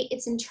 right?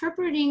 It's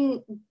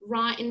interpreting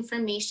raw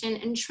information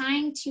and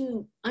trying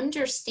to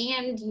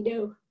understand,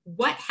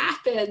 what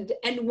happened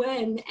and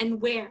when and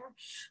where.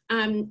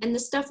 And the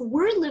stuff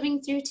we're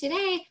living through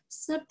today,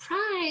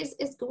 surprise,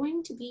 is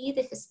going to be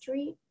the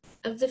history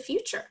of the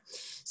future.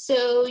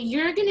 So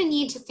you're going to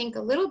need to think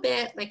a little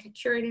bit like a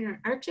curator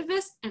or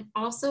archivist, and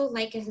also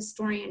like a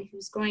historian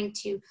who's going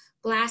to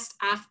blast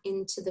off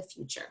into the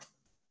future.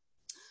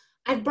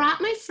 I've brought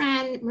my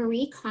friend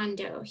Marie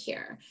Kondo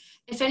here.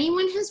 If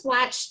anyone has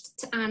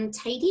watched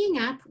Tidying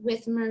Up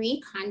with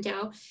Marie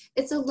Kondo,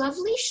 it's a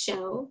lovely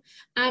show,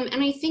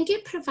 and I think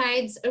it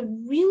provides a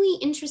really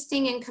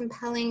interesting and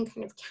compelling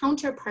kind of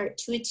counterpart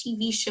to a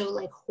TV show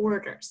like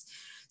Hoarders.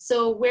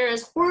 So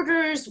whereas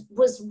Hoarders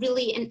was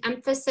really an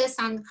emphasis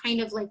on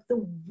kind of like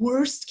the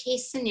worst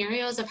case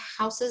scenarios of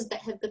houses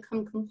that have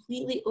become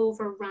completely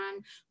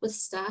overrun with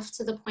stuff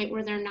to the point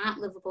where they're not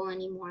livable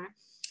anymore,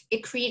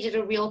 it created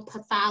a real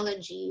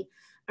pathology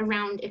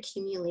around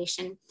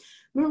accumulation.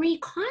 Marie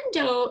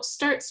Kondo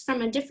starts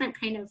from a different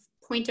kind of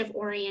point of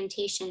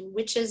orientation,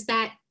 which is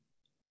that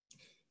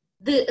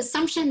the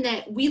assumption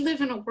that we live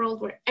in a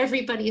world where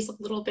everybody's a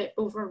little bit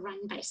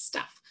overrun by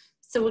stuff.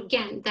 So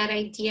again, that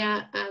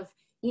idea of,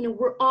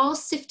 we're all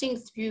sifting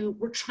through,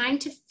 we're trying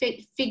to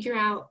figure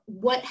out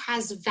what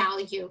has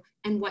value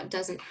and what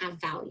doesn't have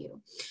value.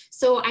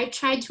 So I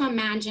tried to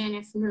imagine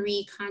if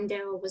Marie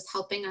Kondo was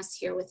helping us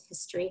here with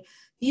history.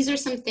 These are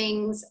some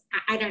things,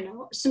 I don't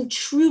know, some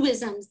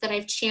truisms that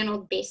I've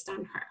channeled based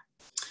on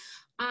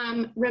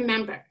her.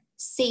 Remember,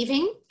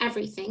 saving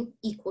everything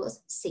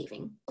equals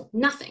saving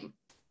nothing,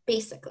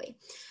 basically.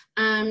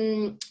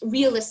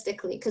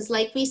 Realistically, because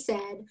like we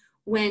said,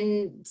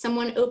 when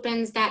someone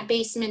opens that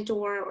basement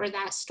door or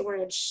that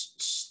storage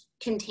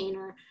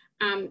container,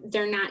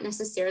 they're not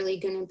necessarily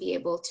going to be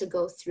able to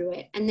go through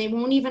it, and they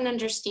won't even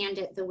understand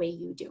it the way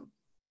you do.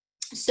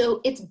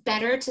 So it's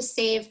better to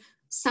save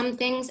some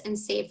things and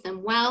save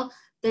them well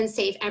than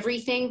save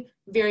everything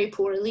very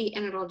poorly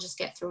and it'll just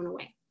get thrown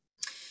away.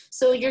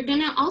 So you're going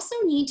to also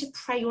need to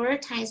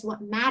prioritize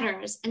what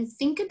matters and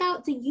think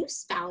about the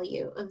use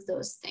value of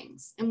those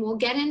things. And we'll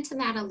get into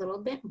that a little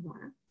bit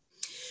more.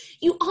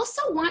 You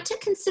also want to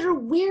consider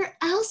where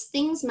else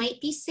things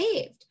might be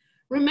saved.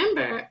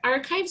 Remember,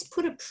 archives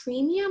put a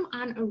premium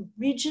on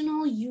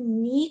original,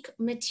 unique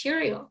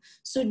material.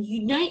 So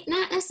you might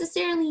not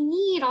necessarily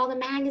need all the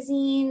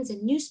magazines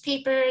and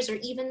newspapers or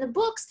even the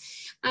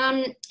books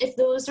if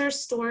those are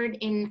stored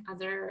in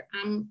other,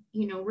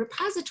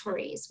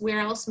 repositories. Where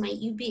else might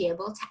you be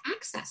able to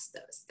access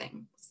those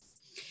things?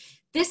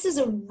 This is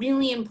a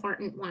really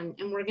important one,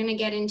 and we're going to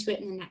get into it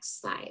in the next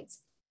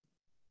slides.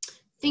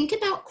 Think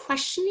about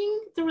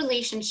questioning the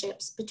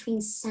relationships between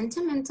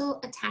sentimental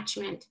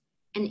attachment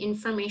and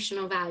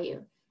informational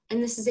value.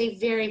 And this is a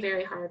very,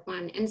 very hard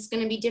one. And it's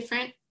going to be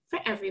different for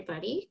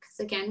everybody, because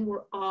again,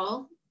 we're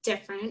all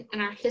different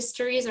and our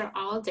histories are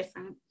all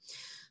different.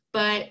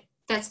 But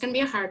that's going to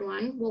be a hard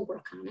one. We'll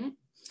work on it.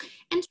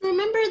 And to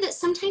remember that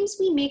sometimes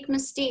we make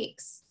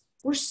mistakes.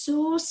 We're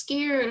so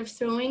scared of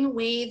throwing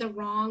away the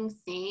wrong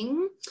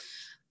thing.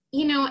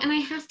 You know, and I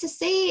have to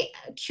say,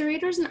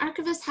 curators and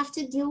archivists have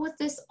to deal with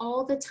this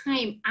all the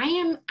time. I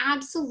am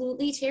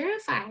absolutely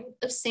terrified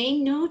of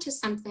saying no to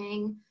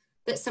something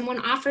that someone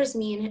offers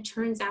me and it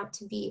turns out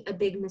to be a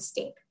big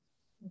mistake.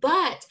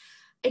 But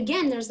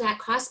again, there's that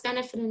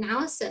cost-benefit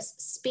analysis.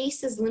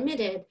 Space is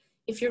limited.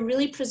 If you're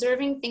really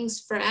preserving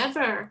things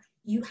forever,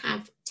 you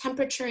have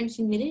temperature and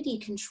humidity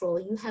control,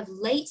 you have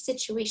light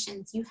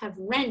situations, you have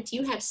rent,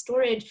 you have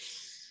storage.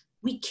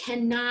 We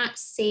cannot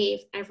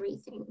save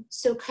everything.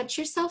 So cut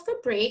yourself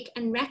a break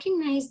and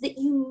recognize that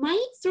you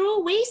might throw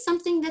away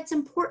something that's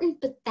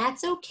important, but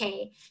that's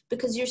okay,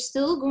 because you're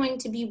still going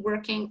to be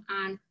working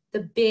on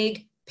the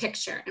big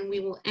picture, and we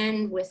will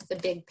end with the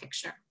big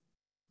picture.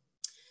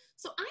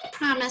 So I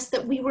promised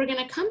that we were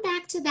going to come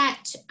back to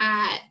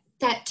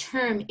that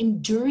term,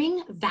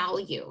 enduring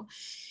value,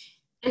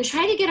 and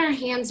try to get our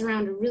hands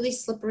around a really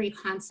slippery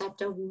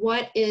concept of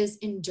what is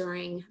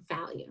enduring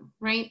value,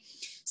 right?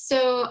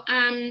 So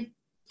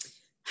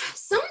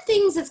some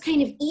things it's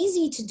kind of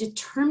easy to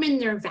determine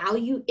their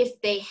value if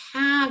they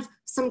have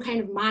some kind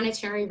of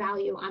monetary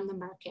value on the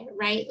market,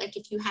 right? Like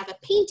if you have a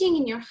painting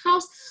in your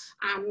house,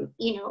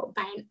 you know,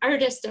 by an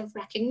artist of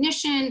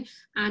recognition,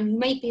 you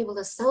might be able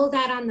to sell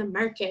that on the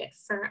market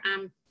for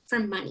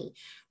money,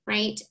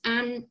 right?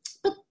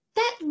 But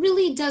that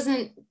really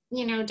doesn't,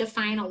 you know,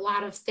 define a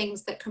lot of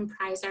things that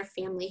comprise our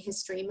family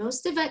history.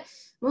 Most of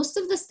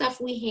the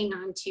stuff we hang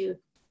on to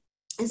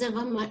is of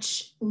a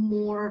much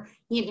more,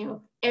 you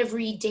know,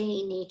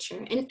 everyday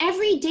nature. And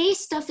everyday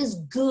stuff is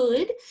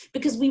good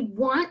because we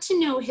want to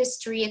know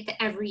history at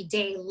the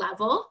everyday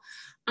level,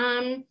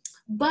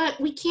 but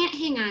we can't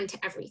hang on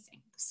to everything.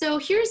 So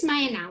here's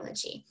my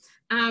analogy.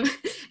 And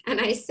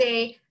I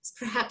say,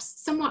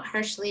 perhaps somewhat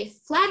harshly,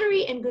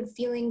 flattery and good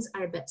feelings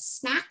are but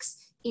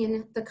snacks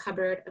in the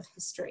cupboard of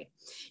history.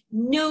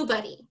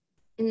 Nobody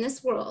in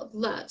this world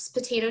loves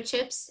potato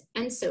chips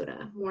and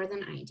soda more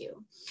than I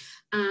do.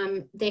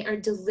 They are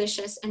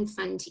delicious and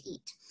fun to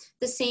eat.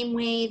 The same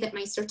way that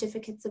my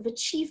certificates of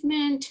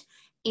achievement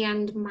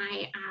and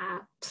my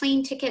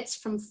plane tickets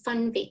from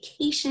fun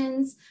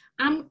vacations,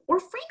 or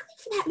frankly,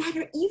 for that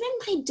matter, even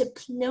my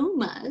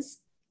diplomas,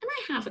 and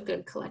I have a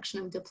good collection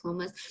of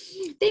diplomas,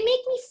 they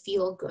make me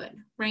feel good,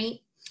 right?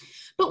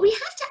 But we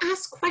have to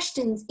ask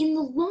questions in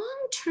the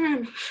long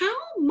term. How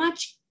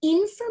much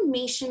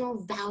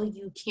informational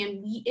value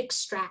can we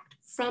extract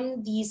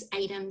from these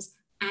items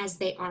as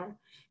they are?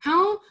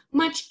 How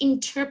much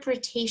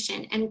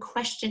interpretation and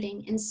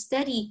questioning and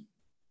study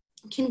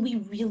can we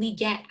really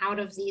get out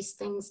of these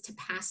things to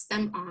pass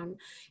them on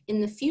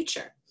in the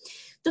future?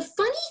 The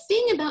funny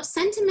thing about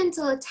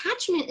sentimental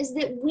attachment is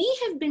that we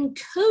have been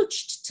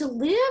coached to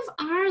live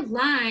our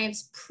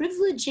lives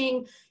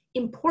privileging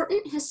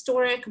important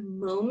historic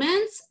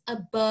moments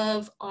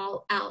above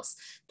all else.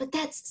 But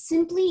that's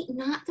simply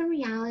not the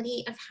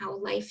reality of how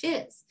life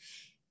is.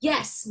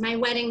 Yes, my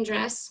wedding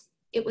dress,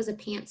 it was a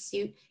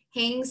pantsuit,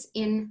 hangs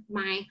in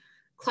my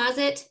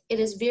closet. It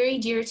is very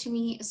dear to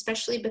me,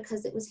 especially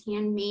because it was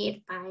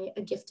handmade by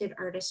a gifted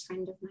artist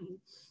friend of mine.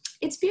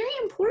 It's very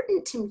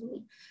important to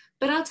me,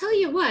 but I'll tell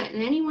you what,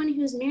 and anyone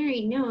who's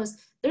married knows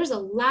there's a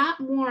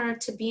lot more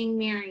to being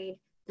married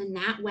than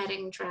that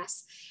wedding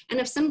dress. And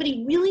if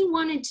somebody really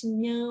wanted to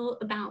know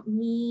about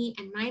me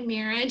and my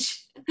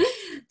marriage,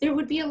 there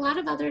would be a lot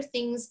of other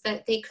things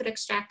that they could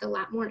extract a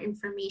lot more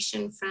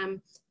information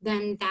from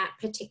than that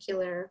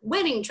particular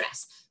wedding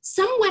dress.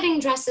 Some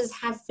wedding dresses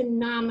have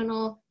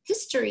phenomenal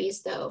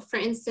histories though. For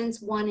instance,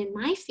 one in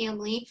my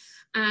family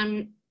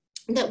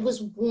that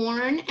was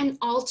worn and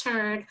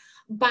altered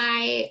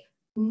by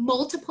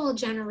multiple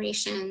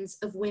generations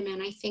of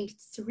women. I think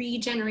 3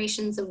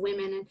 generations of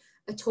women, and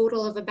a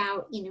total of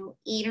about,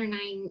 8 or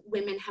 9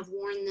 women have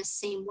worn this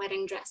same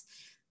wedding dress.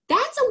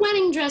 That's a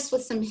wedding dress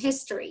with some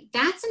history.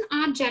 That's an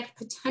object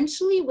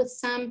potentially with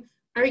some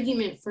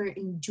argument for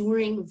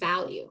enduring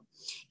value.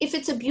 If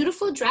it's a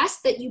beautiful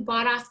dress that you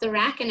bought off the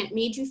rack and it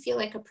made you feel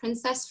like a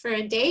princess for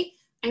a day,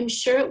 I'm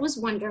sure it was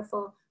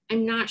wonderful.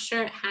 I'm not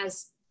sure it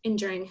has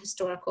enduring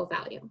historical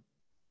value.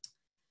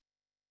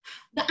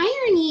 The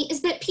irony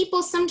is that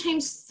people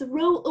sometimes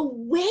throw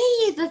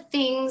away the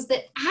things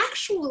that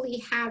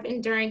actually have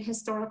enduring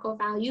historical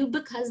value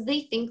because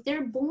they think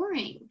they're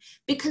boring,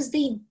 because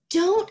they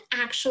don't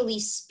actually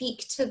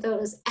speak to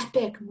those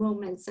epic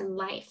moments in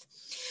life.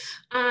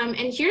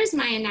 And here's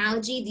my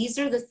analogy. These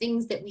are the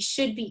things that we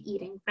should be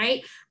eating,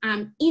 right?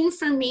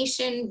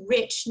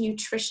 Information-rich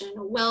nutrition,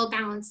 a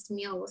well-balanced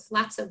meal with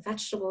lots of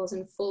vegetables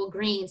and full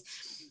grains.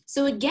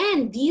 So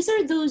again, these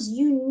are those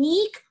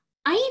unique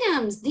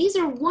items. These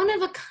are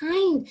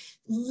one-of-a-kind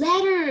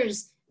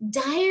letters,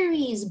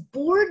 diaries,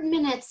 board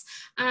minutes,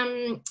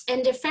 and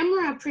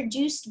ephemera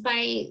produced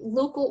by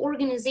local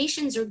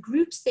organizations or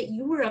groups that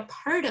you were a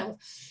part of.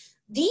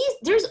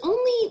 there's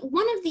only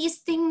one of these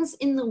things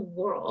in the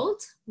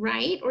world,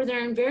 right? Or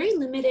they're in very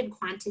limited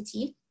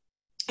quantity.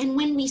 And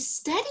when we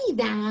study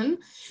them,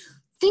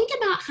 think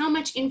about how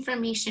much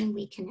information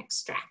we can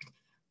extract.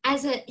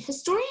 As a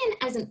historian,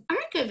 as an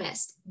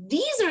archivist,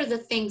 these are the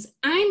things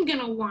I'm going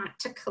to want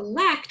to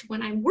collect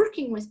when I'm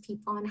working with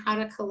people on how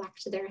to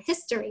collect their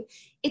history.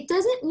 It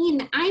doesn't mean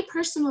that I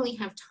personally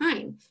have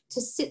time to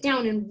sit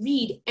down and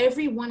read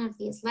every one of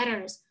these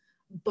letters,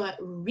 but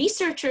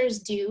researchers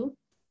do.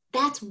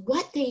 That's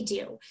what they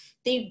do.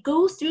 They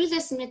go through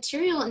this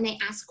material and they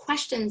ask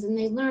questions and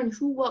they learn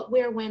who, what,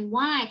 where, when,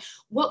 why.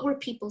 What were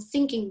people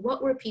thinking?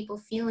 What were people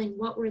feeling?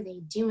 What were they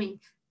doing?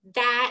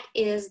 That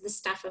is the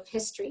stuff of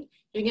history.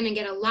 You're going to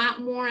get a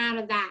lot more out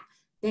of that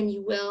than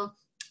you will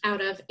out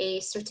of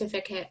a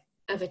certificate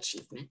of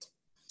achievement.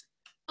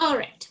 All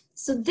right,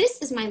 so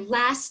this is my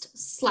last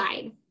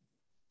slide.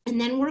 And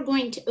then we're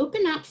going to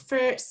open up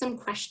for some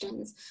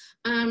questions.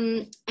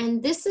 And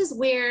this is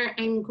where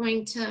I'm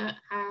going to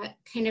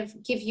kind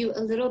of give you a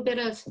little bit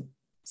of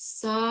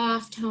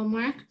soft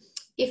homework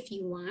if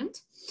you want.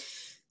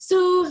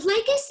 So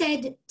like I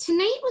said,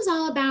 tonight was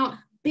all about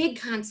big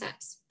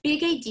concepts,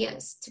 big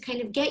ideas to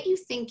kind of get you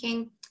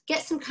thinking,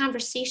 get some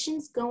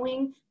conversations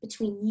going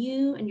between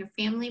you and your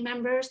family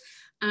members,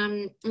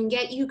 and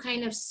get you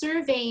kind of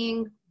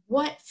surveying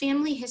what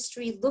family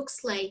history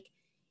looks like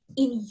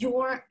in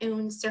your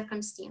own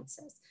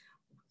circumstances,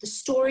 the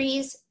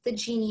stories, the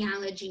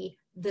genealogy,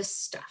 the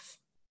stuff.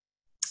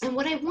 And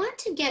what I want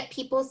to get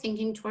people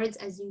thinking towards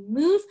as you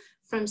move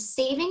from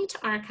saving to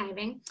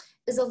archiving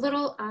is a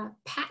little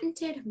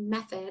patented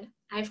method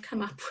I've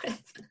come up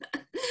with.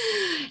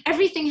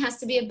 Everything has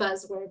to be a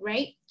buzzword,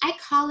 right? I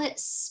call it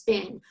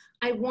spin.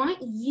 I want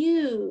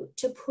you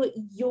to put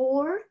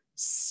your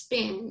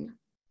spin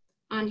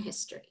on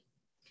history.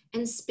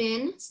 And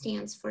SPIN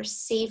stands for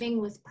saving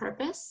with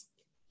purpose,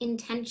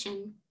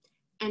 intention,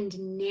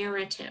 and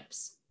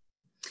narratives.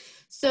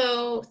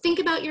 So think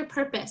about your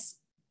purpose.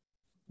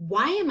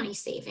 Why am I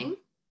saving?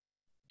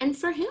 And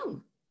for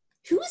whom?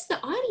 Who's the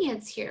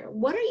audience here?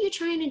 What are you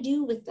trying to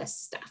do with this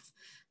stuff?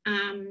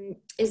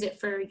 Is it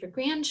for your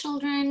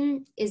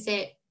grandchildren? Is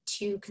it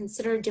to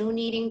consider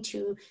donating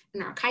to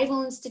an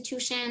archival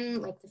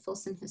institution like the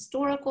Filson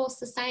Historical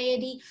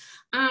Society?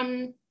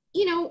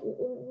 You know,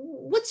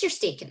 what's your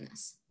stake in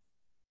this?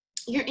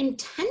 Your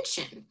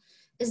intention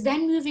is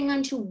then moving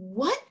on to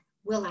what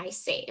will I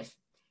save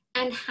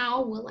and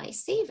how will I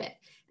save it?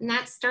 And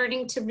that's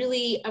starting to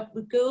really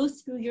go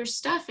through your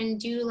stuff and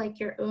do like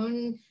your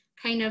own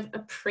kind of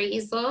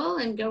appraisal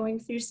and going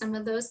through some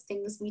of those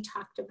things we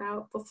talked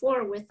about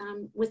before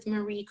with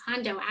Marie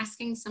Kondo,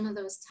 asking some of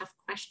those tough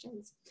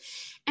questions.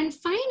 And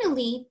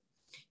finally,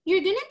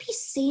 you're going to be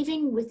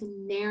saving with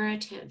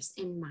narratives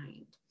in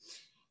mind.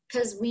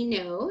 Because we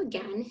know,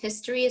 again,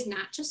 history is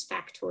not just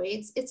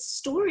factoids, it's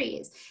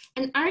stories.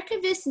 And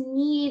archivists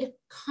need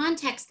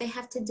context. They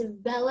have to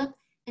develop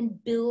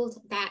and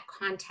build that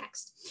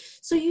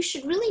context. So you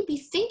should really be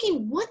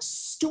thinking, what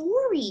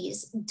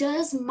stories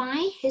does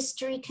my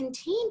history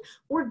contain,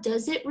 or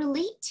does it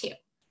relate to?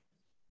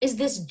 Is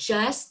this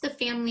just the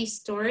family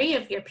story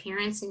of your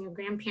parents and your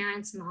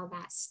grandparents and all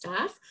that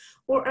stuff?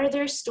 Or are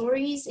there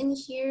stories in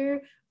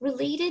here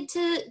related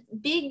to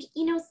big,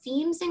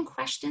 themes and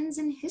questions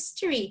in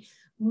history,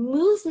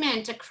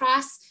 movement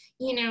across,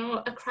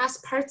 across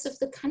parts of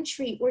the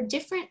country or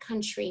different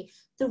country,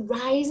 the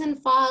rise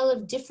and fall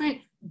of different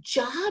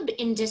job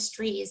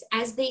industries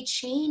as they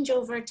change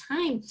over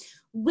time,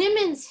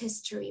 women's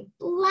history,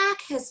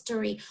 Black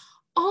history,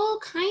 all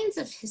kinds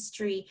of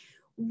history.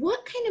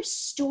 What kind of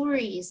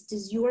stories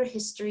does your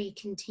history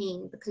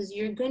contain? Because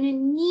you're going to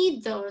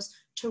need those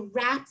to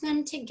wrap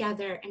them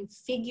together and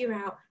figure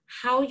out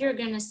how you're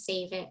going to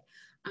save it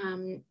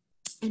and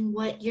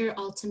what you're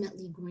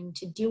ultimately going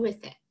to do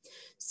with it.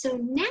 So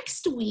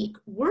next week,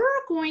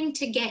 we're going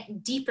to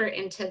get deeper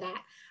into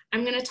that.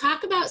 I'm going to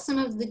talk about some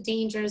of the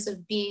dangers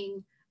of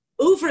being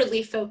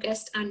overly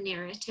focused on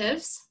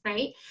narratives,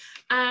 right?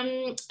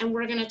 And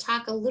we're going to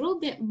talk a little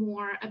bit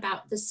more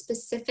about the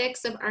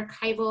specifics of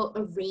archival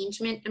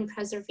arrangement and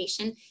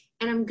preservation.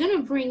 And I'm going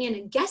to bring in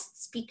a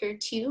guest speaker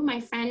too, my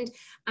friend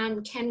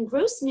Ken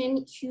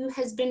Grossman, who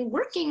has been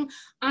working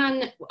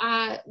on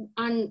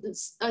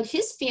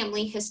his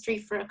family history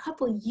for a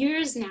couple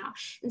years now.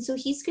 And so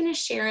he's going to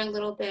share a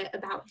little bit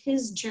about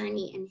his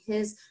journey and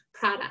his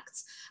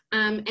products.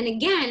 And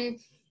again,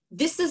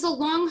 this is a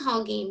long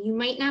haul game. You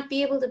might not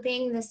be able to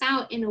bang this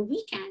out in a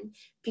weekend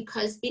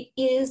because it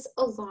is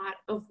a lot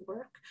of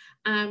work.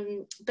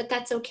 But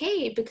that's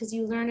okay because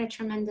you learn a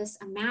tremendous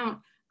amount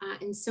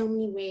in so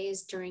many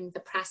ways during the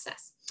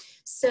process.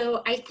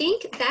 So I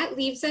think that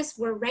leaves us,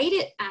 we're right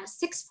at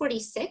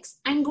 6:46.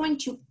 I'm going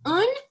to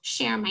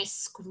unshare my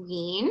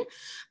screen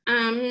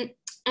and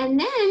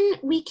then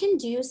we can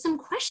do some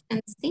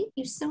questions. Thank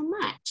you so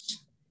much.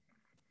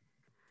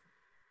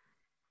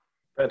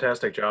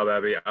 Fantastic job,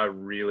 Abby. I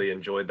really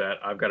enjoyed that.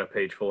 I've got a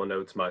page full of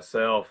notes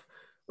myself.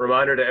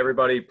 Reminder to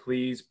everybody,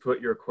 please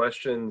put your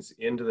questions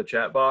into the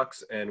chat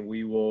box and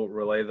we will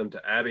relay them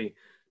to Abby.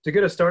 To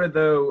get us started,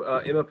 though,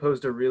 Emma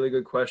posed a really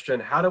good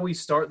question. How do we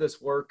start this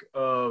work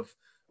of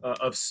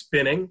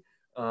spinning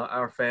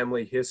our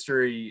family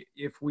history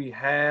if we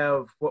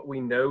have what we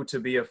know to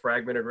be a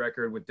fragmented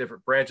record with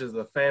different branches of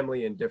the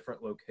family in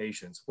different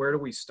locations? Where do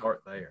we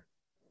start there?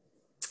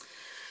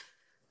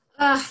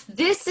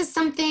 This is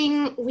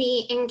something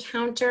we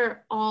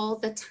encounter all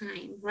the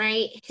time,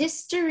 right?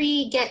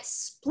 History gets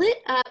split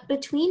up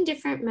between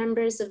different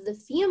members of the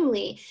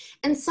family.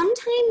 And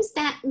sometimes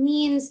that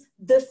means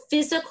the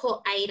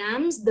physical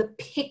items, the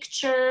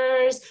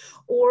pictures,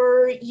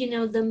 or,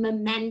 the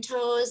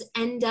mementos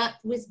end up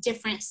with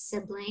different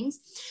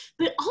siblings.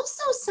 But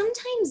also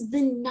sometimes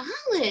the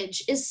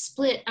knowledge is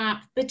split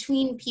up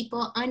between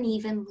people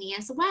unevenly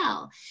as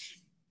well.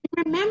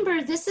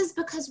 Remember, this is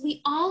because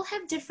we all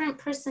have different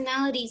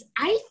personalities.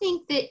 I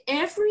think that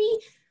every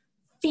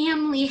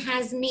family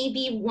has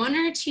maybe one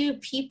or two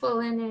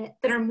people in it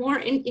that are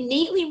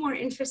innately more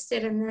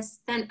interested in this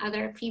than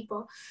other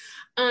people.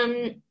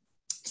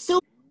 So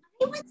what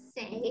I would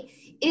say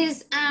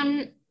is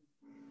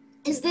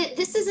that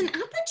this is an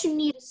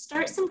opportunity to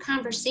start some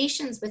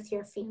conversations with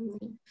your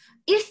family,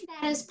 if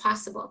that is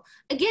possible.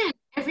 Again,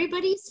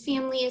 everybody's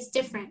family is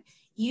different.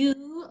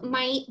 You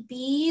might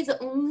be the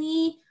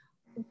only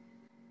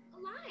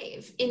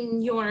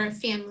in your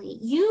family.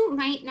 You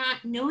might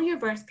not know your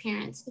birth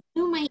parents.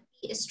 You might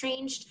be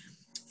estranged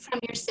from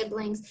your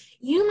siblings.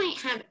 You might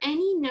have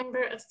any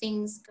number of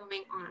things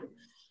going on.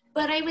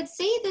 But I would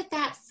say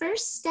that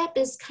first step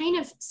is kind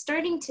of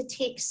starting to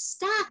take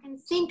stock and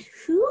think,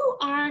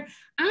 I'm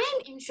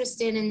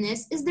interested in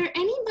this. Is there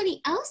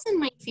anybody else in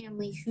my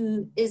family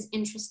who is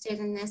interested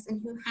in this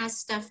and who has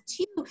stuff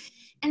too?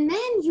 And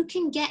then you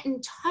can get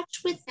in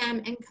touch with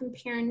them and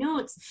compare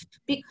notes,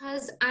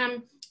 because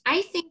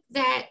I think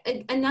that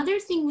another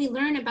thing we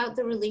learn about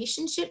the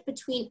relationship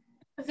between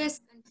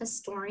archivists and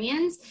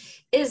historians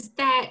is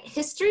that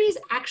history is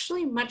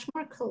actually much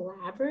more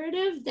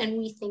collaborative than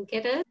we think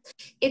it is.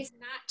 It's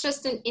not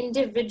just an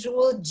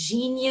individual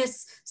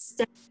genius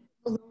studying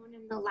alone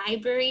in the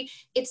library.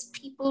 It's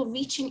people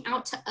reaching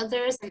out to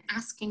others and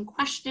asking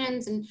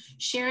questions and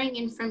sharing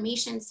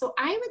information. So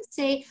I would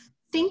say,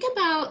 think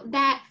about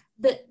that.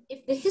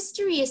 If the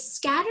history is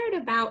scattered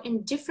about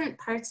in different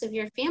parts of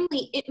your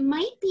family, it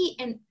might be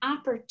an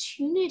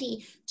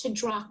opportunity to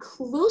draw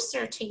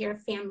closer to your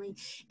family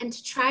and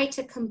to try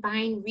to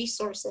combine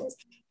resources.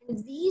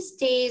 And these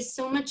days,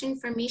 so much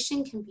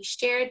information can be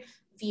shared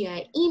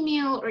via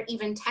email or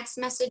even text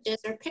messages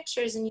or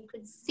pictures, and you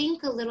could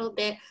think a little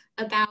bit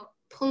about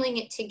pulling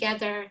it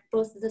together,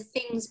 both the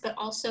things, but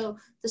also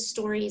the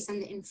stories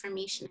and the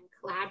information, and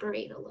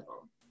collaborate a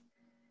little.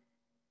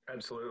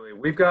 Absolutely.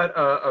 We've got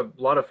a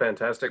lot of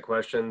fantastic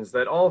questions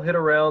that all hit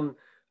around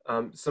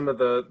some of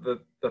the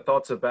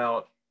thoughts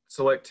about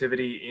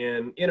selectivity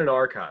in an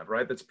archive,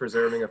 right? That's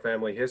preserving a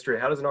family history.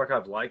 How does an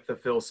archive like the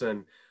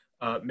Filson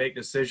make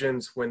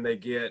decisions when they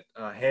get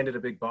handed a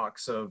big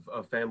box of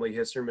family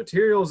history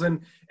materials?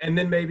 And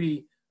then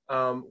maybe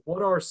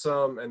what are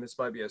some, and this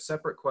might be a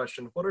separate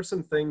question, what are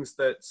some things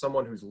that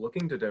someone who's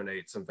looking to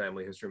donate some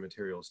family history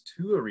materials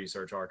to a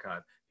research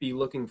archive be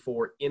looking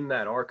for in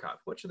that archive?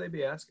 What should they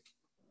be asking?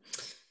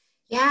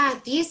 Yeah,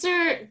 these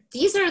are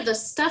the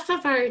stuff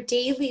of our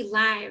daily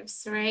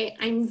lives, right?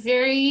 I'm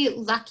very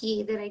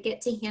lucky that I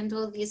get to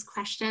handle these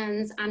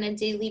questions on a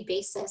daily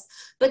basis,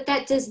 but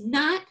that does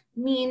not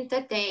mean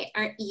that they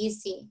are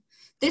easy.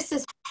 This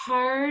is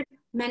hard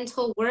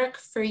mental work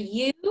for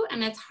you,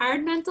 and it's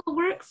hard mental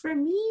work for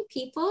me,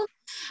 people.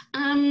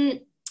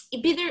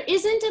 Because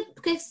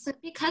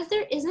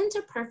there isn't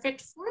a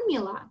perfect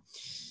formula.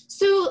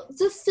 So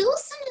the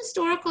Filson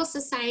Historical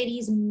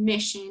Society's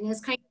mission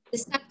is kind of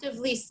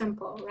deceptively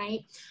simple,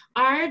 right?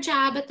 Our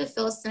job at the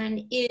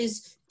Filson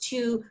is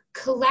to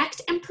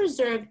collect and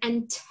preserve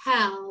and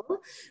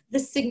tell the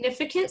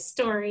significant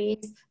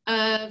stories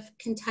of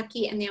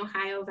Kentucky and the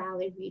Ohio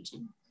Valley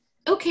region.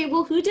 Okay,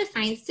 well, who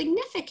defines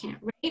significant,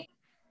 right?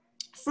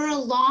 For a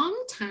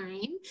long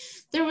time,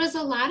 there was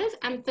a lot of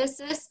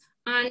emphasis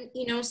on,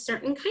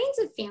 certain kinds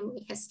of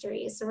family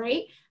histories,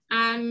 right?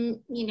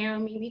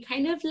 Maybe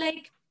kind of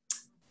like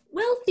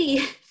wealthy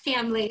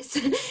families,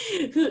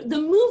 the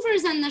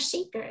movers and the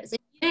shakers. In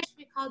Yiddish,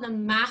 we call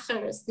them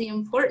machers, the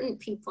important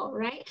people,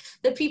 right?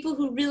 The people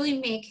who really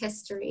make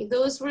history.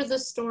 Those were the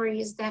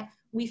stories that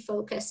we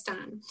focused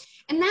on.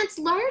 And that's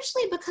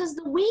largely because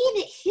the way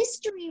that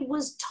history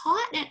was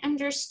taught and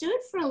understood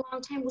for a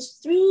long time was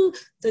through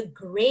the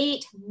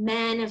great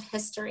men of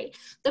history,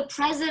 the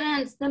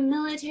presidents, the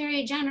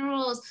military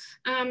generals,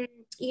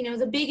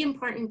 the big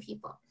important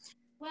people.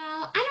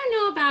 Well, I don't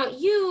know about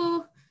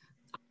you,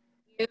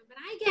 but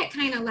I get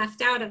kind of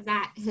left out of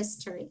that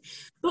history.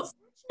 But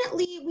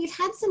fortunately, we've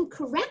had some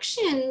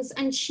corrections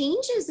and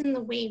changes in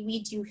the way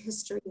we do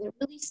history that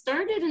really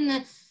started in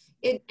the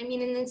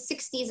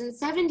 60s and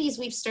 70s.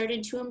 We've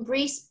started to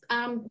embrace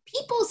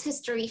people's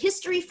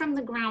history from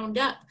the ground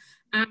up,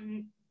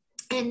 and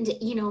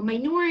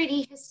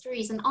minority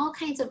histories and all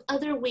kinds of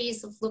other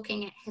ways of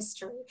looking at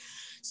history.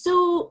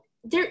 So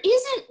there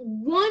isn't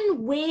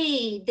one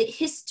way that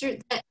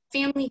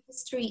family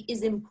history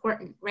is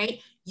important,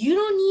 right? You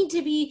don't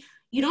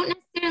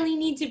necessarily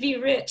need to be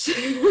rich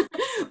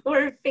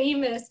or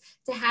famous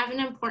to have an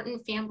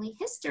important family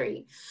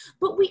history,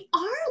 but we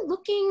are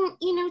looking,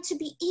 to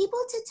be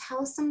able to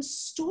tell some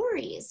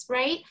stories,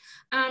 right?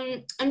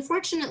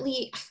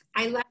 Unfortunately,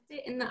 I left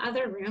it in the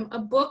other room. A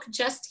book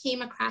just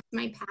came across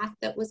my path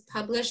that was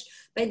published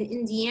by the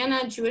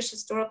Indiana Jewish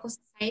Historical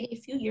Society a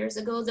few years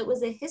ago that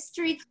was a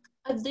history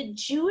of the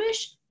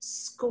Jewish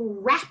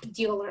scrap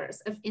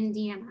dealers of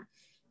Indiana.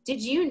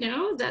 Did you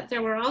know that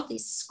there were all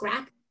these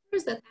scrap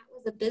dealers, that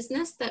was a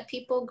business that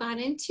people got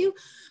into?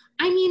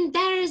 I mean,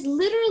 there is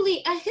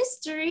literally a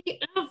history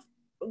of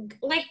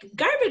like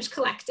garbage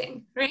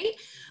collecting, right?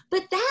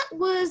 But that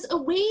was a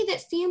way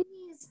that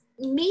families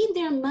made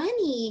their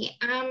money,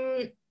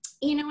 and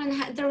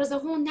there was a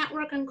whole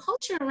network and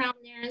culture around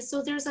there. And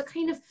so there's a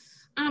kind of,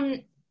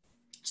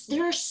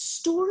 there are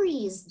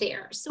stories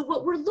there. So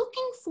what we're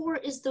looking for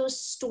is those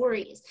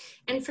stories,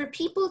 and for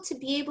people to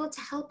be able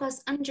to help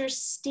us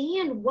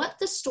understand what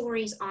the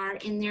stories are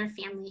in their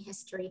family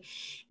history,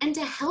 and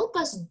to help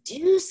us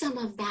do some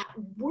of that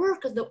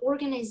work, of the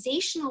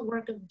organizational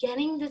work of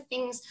getting the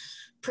things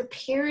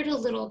prepared a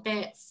little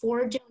bit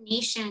for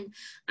donation,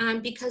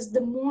 because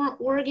the more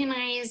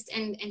organized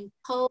and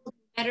culled, the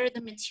better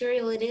the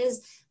material it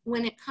is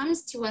when it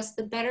comes to us,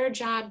 the better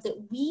job that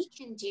we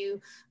can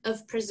do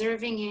of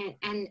preserving it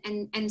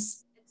and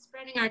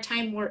spreading our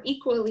time more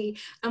equally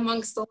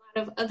amongst a lot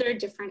of other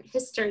different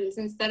histories,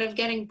 instead of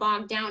getting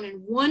bogged down in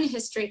one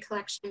history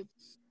collection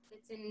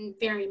that's in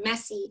very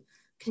messy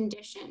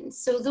conditions.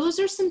 So those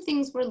are some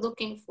things we're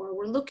looking for.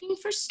 We're looking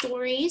for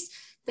stories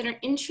that are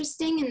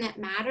interesting and that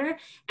matter,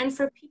 and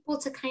for people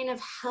to kind of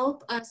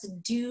help us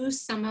do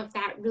some of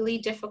that really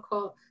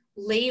difficult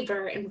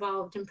labor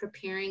involved in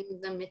preparing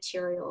the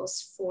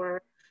materials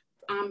for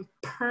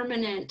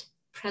permanent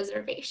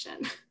preservation.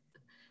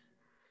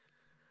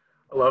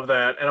 I love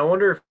that. And I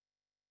wonder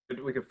if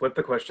we could flip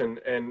the question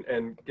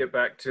and get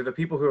back to the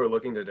people who are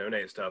looking to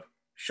donate stuff.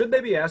 Should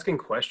they be asking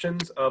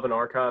questions of an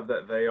archive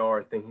that they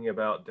are thinking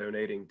about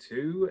donating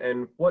to?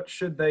 And what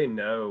should they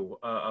know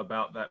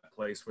about that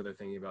place where they're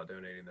thinking about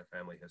donating their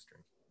family history?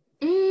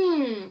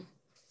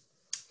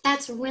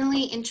 That's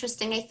really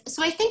interesting.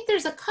 So I think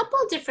there's a couple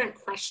different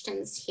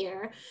questions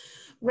here,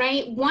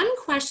 right? One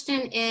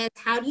question is,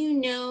 how do you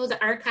know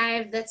the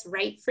archive that's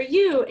right for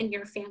you in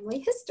your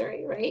family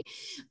history, right?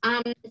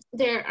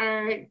 There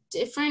are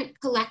different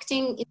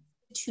collecting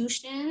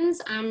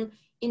institutions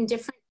in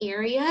different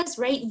areas,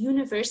 right?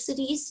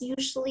 Universities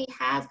usually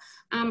have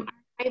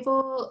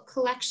archival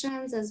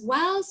collections as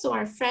well. So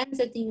our friends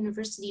at the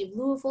University of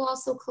Louisville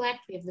also collect.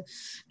 We have the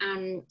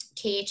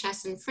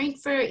KHS in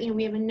Frankfurt.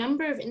 We have a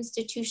number of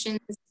institutions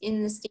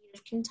in the state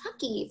of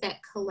Kentucky that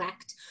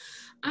collect.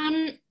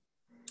 And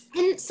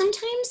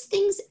sometimes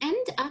things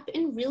end up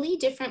in really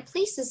different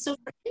places. So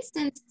for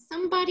instance,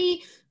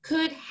 somebody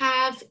could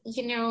have,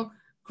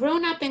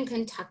 grown up in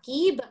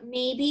Kentucky, but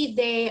maybe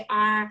they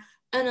are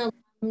an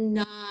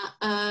alumna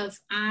of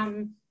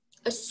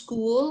a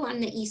school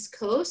on the East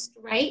Coast,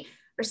 right?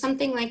 Or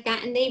something like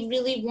that. And they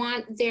really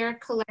want their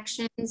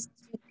collections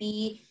to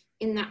be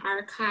in the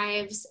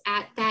archives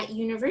at that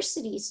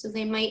university. So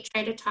they might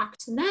try to talk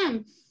to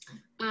them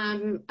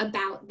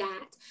about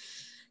that.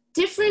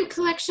 Different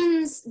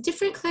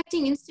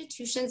collecting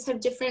institutions have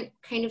different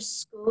kind of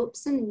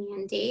scopes and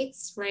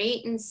mandates,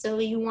 right? And so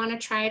you want to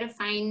try to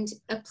find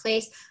a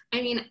place.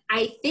 I mean,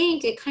 I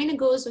think it kind of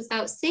goes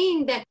without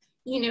saying that,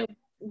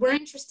 we're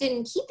interested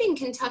in keeping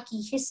Kentucky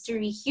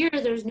history here.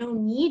 There's no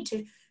need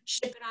to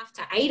ship it off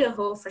to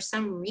Idaho for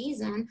some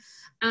reason.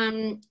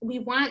 We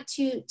want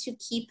to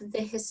keep the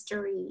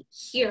history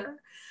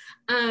here.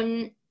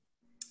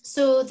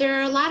 So there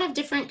are a lot of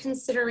different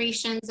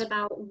considerations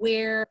about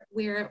where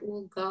it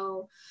will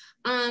go.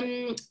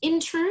 In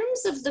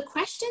terms of the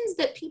questions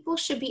that people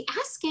should be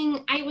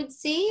asking, I would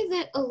say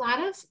that a lot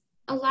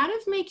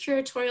of my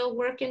curatorial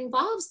work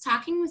involves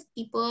talking with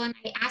people, and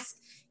I ask,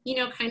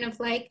 kind of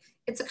like,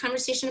 it's a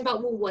conversation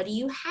about, well, what do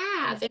you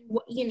have? And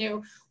what,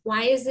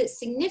 why is it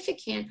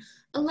significant?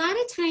 A lot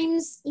of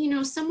times,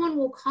 someone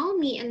will call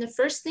me and the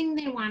first thing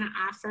they want to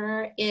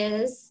offer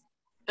is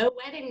a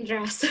wedding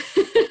dress,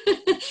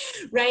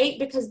 right?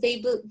 Because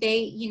they,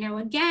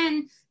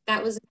 again,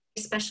 that was a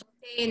very special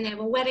day and they have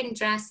a wedding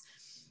dress.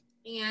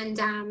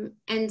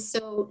 And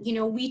so,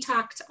 we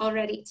talked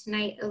already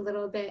tonight a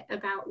little bit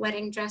about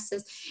wedding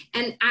dresses,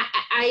 and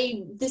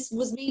this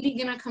was maybe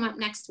going to come up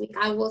next week.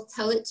 I will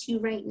tell it to you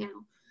right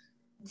now.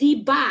 The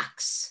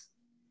box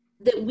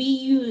that we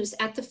use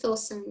at the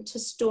Filson to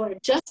store,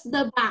 just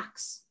the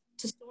box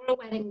to store a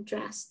wedding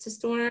dress, to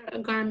store a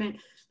garment,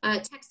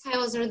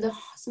 textiles are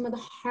some of the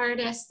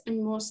hardest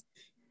and most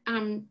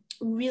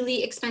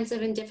really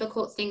expensive and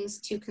difficult things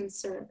to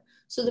conserve.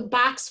 So the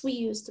box we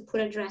use to put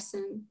a dress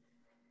in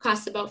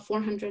costs about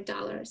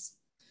 $400.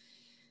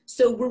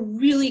 So we're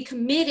really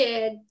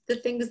committed, the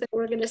things that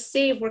we're going to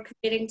save, we're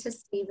committing to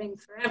saving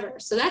forever.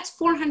 So that's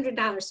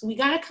 $400. So we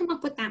got to come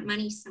up with that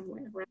money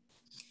somewhere, right?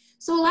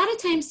 So a lot of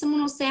times someone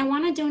will say, I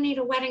want to donate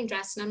a wedding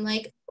dress. And I'm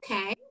like,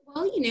 okay,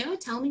 well,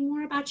 tell me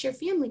more about your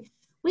family.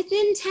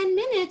 Within 10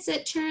 minutes,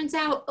 it turns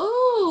out,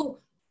 oh,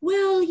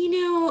 well,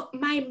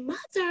 my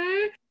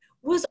mother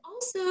was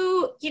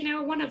also,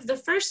 one of the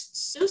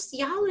first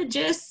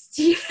sociologists,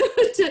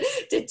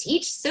 to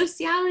teach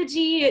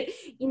sociology at,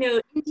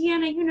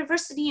 Indiana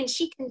University. And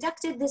she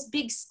conducted this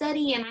big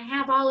study, and I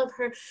have all of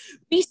her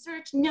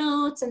research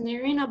notes, and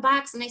they're in a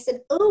box. And I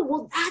said, oh,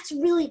 well, that's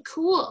really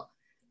cool.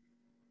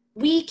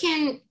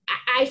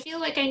 I feel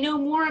like I know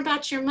more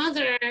about your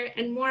mother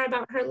and more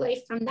about her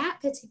life from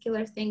that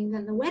particular thing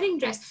than the wedding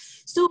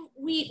dress. So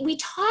we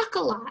talk a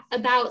lot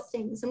about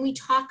things, and we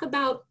talk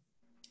about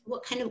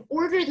what kind of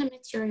order the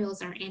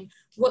materials are in,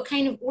 what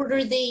kind of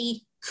order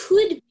they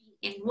could be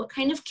in, what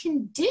kind of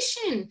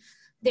condition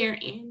they're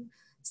in.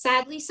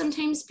 Sadly,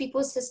 sometimes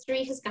people's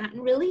history has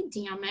gotten really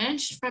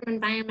damaged from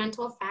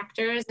environmental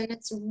factors, and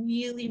it's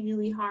really,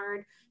 really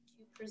hard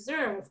to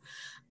preserve.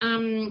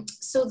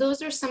 So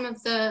those are some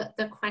of the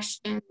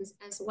questions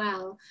as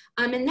well.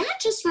 And that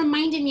just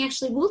reminded me,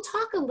 actually, we'll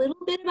talk a little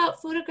bit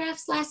about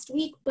photographs last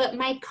week, but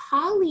my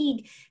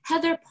colleague,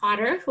 Heather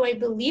Potter, who I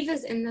believe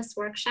is in this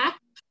workshop,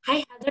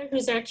 hi, Heather,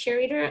 who's our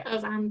curator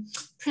of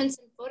prints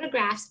and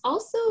photographs,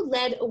 also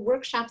led a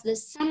workshop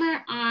this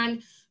summer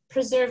on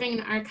preserving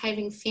and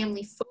archiving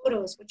family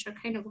photos, which are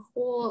kind of a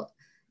whole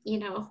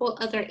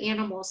other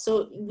animal.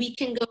 So we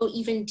can go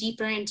even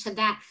deeper into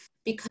that,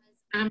 because,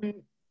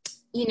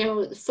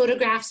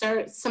 photographs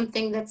are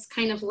something that's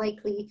kind of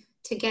likely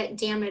to get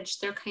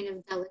damaged. They're kind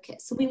of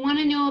delicate. So we want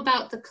to know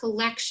about the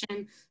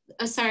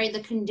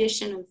the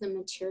condition of the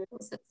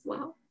materials as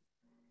well.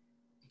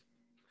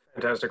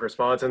 Fantastic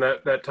response. And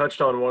that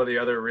touched on one of the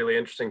other really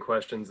interesting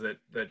questions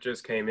that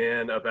just came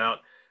in about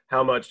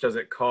how much does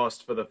it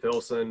cost for the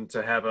Filson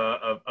to have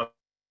a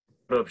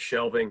of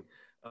shelving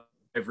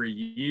every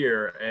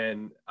year.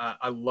 And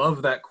I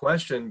love that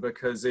question,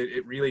 because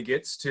it really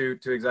gets to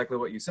exactly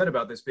what you said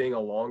about this being a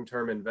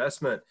long-term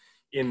investment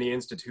in the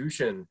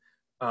institution,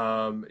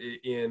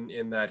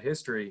 in that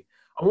history.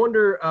 I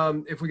wonder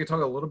if we could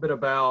talk a little bit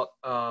about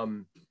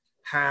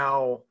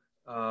how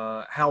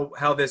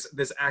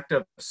this act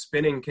of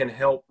spinning can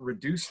help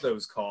reduce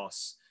those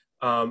costs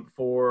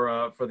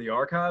for the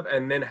archive,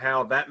 and then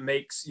how that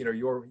makes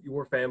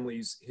your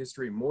family's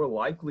history more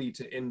likely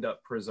to end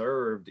up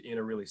preserved in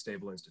a really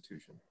stable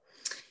institution.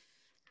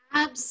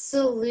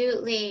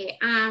 Absolutely.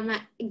 Gary,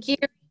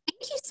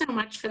 thank you so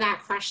much for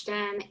that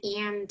question.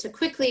 And to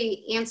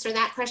quickly answer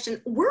that question,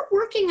 we're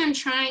working on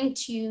trying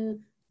to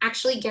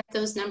actually get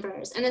those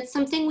numbers, and it's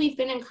something we've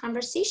been in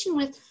conversation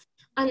with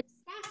on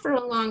staff for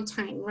a long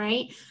time,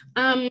 right?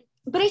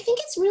 But I think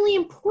it's really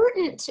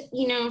important,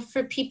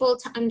 for people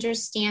to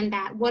understand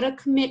that, what a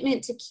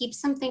commitment to keep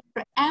something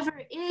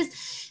forever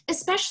is,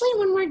 especially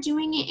when we're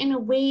doing it in a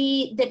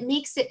way that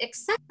makes it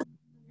accessible,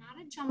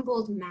 not a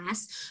jumbled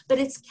mess, but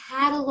it's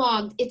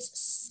cataloged, it's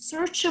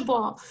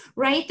searchable,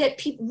 right?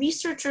 That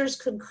researchers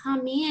could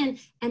come in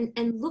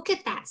and look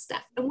at that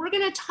stuff. And we're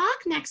going to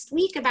talk next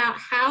week about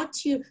how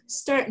to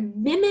start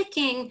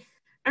enacting,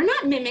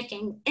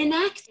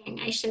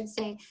 I should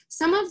say,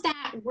 some of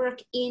that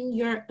work in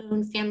your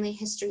own family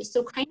history.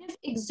 So kind of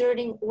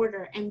exerting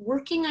order and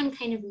working on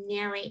kind of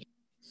narrating.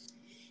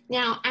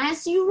 Now,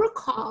 as you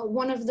recall,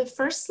 one of the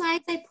first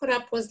slides I put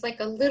up was like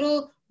a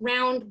little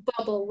round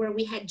bubble where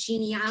we had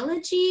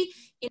genealogy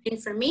and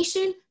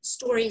information,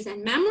 stories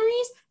and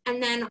memories,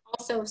 and then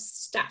also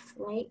stuff,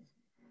 right?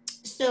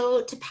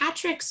 So to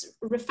Patrick's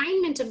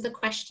refinement of the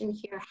question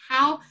here,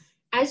 how,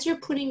 as you're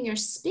putting your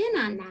spin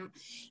on that,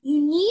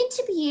 you need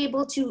to be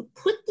able to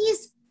put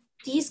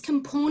these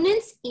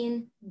components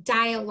in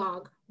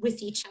dialogue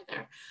with each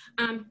other.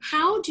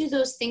 How do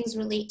those things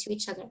relate to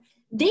each other?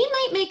 They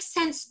might make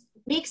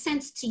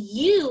sense to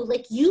you,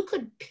 like you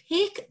could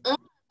pick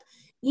up,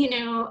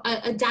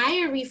 a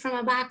diary from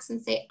a box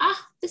and say,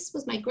 this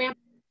was my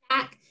grandpa's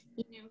back.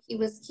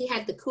 He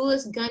had the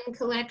coolest gun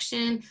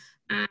collection,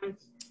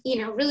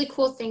 really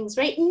cool things,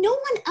 right? No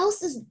one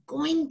else is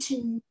going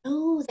to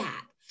know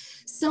that.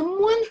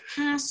 Someone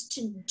has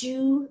to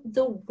do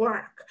the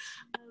work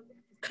of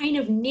kind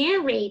of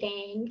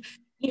narrating,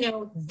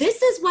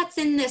 this is what's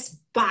in this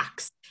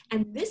box,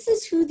 and this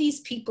is who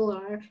these people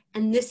are,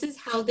 and this is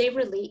how they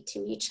relate to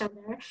each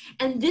other,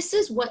 and this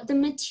is what the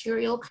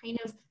material kind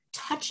of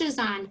touches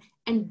on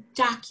and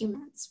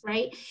documents,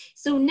 right?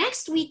 So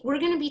next week, we're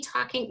going to be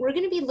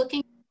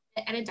looking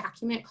at a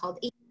document called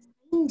a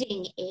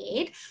finding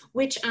aid,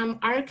 which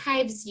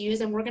archives use,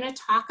 and we're going to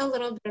talk a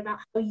little bit about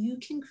how you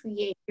can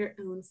create your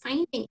own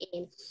finding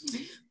aid.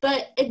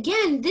 But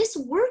again, this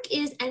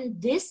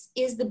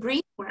is the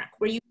brain work,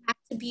 where you have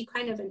to be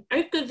kind of an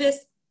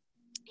archivist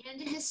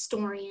and a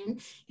historian.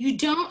 You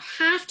don't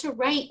have to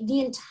write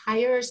the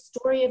entire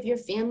story of your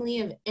family,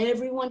 of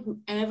everyone who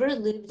ever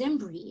lived and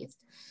breathed.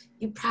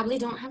 You probably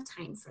don't have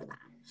time for that.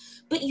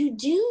 But you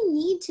do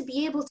need to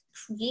be able to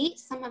create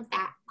some of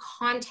that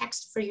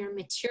context for your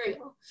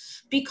material.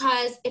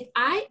 Because if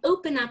I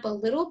open up a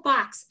little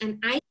box and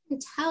I can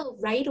tell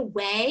right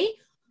away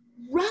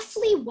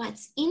roughly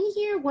what's in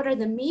here, what are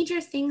the major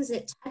things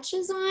it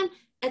touches on,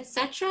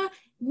 etc.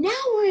 Now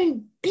we're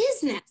in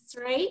business,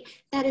 right?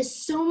 That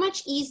is so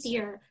much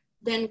easier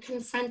than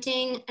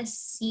confronting a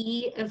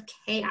sea of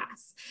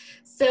chaos.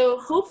 So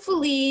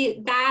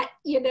hopefully that,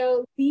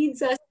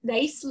 leads us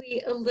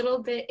nicely a little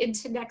bit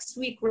into next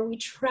week, where we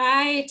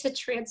try to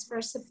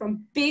transfer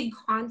from big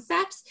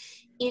concepts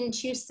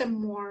into some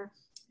more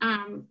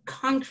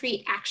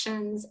concrete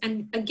actions.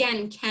 And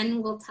again,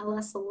 Ken will tell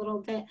us a little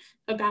bit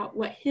about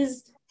what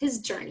his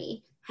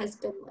journey has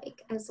been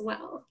like as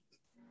well.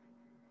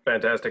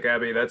 Fantastic,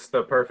 Abby. That's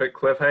the perfect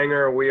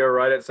cliffhanger. We are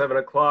right at 7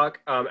 o'clock.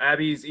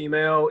 Abby's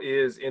email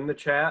is in the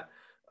chat.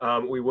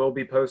 We will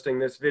be posting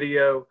this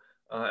video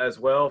as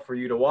well for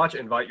you to watch.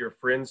 Invite your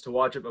friends to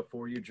watch it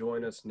before you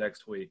join us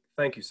next week.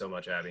 Thank you so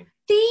much, Abby.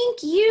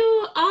 Thank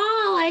you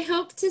all. I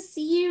hope to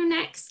see you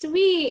next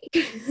week.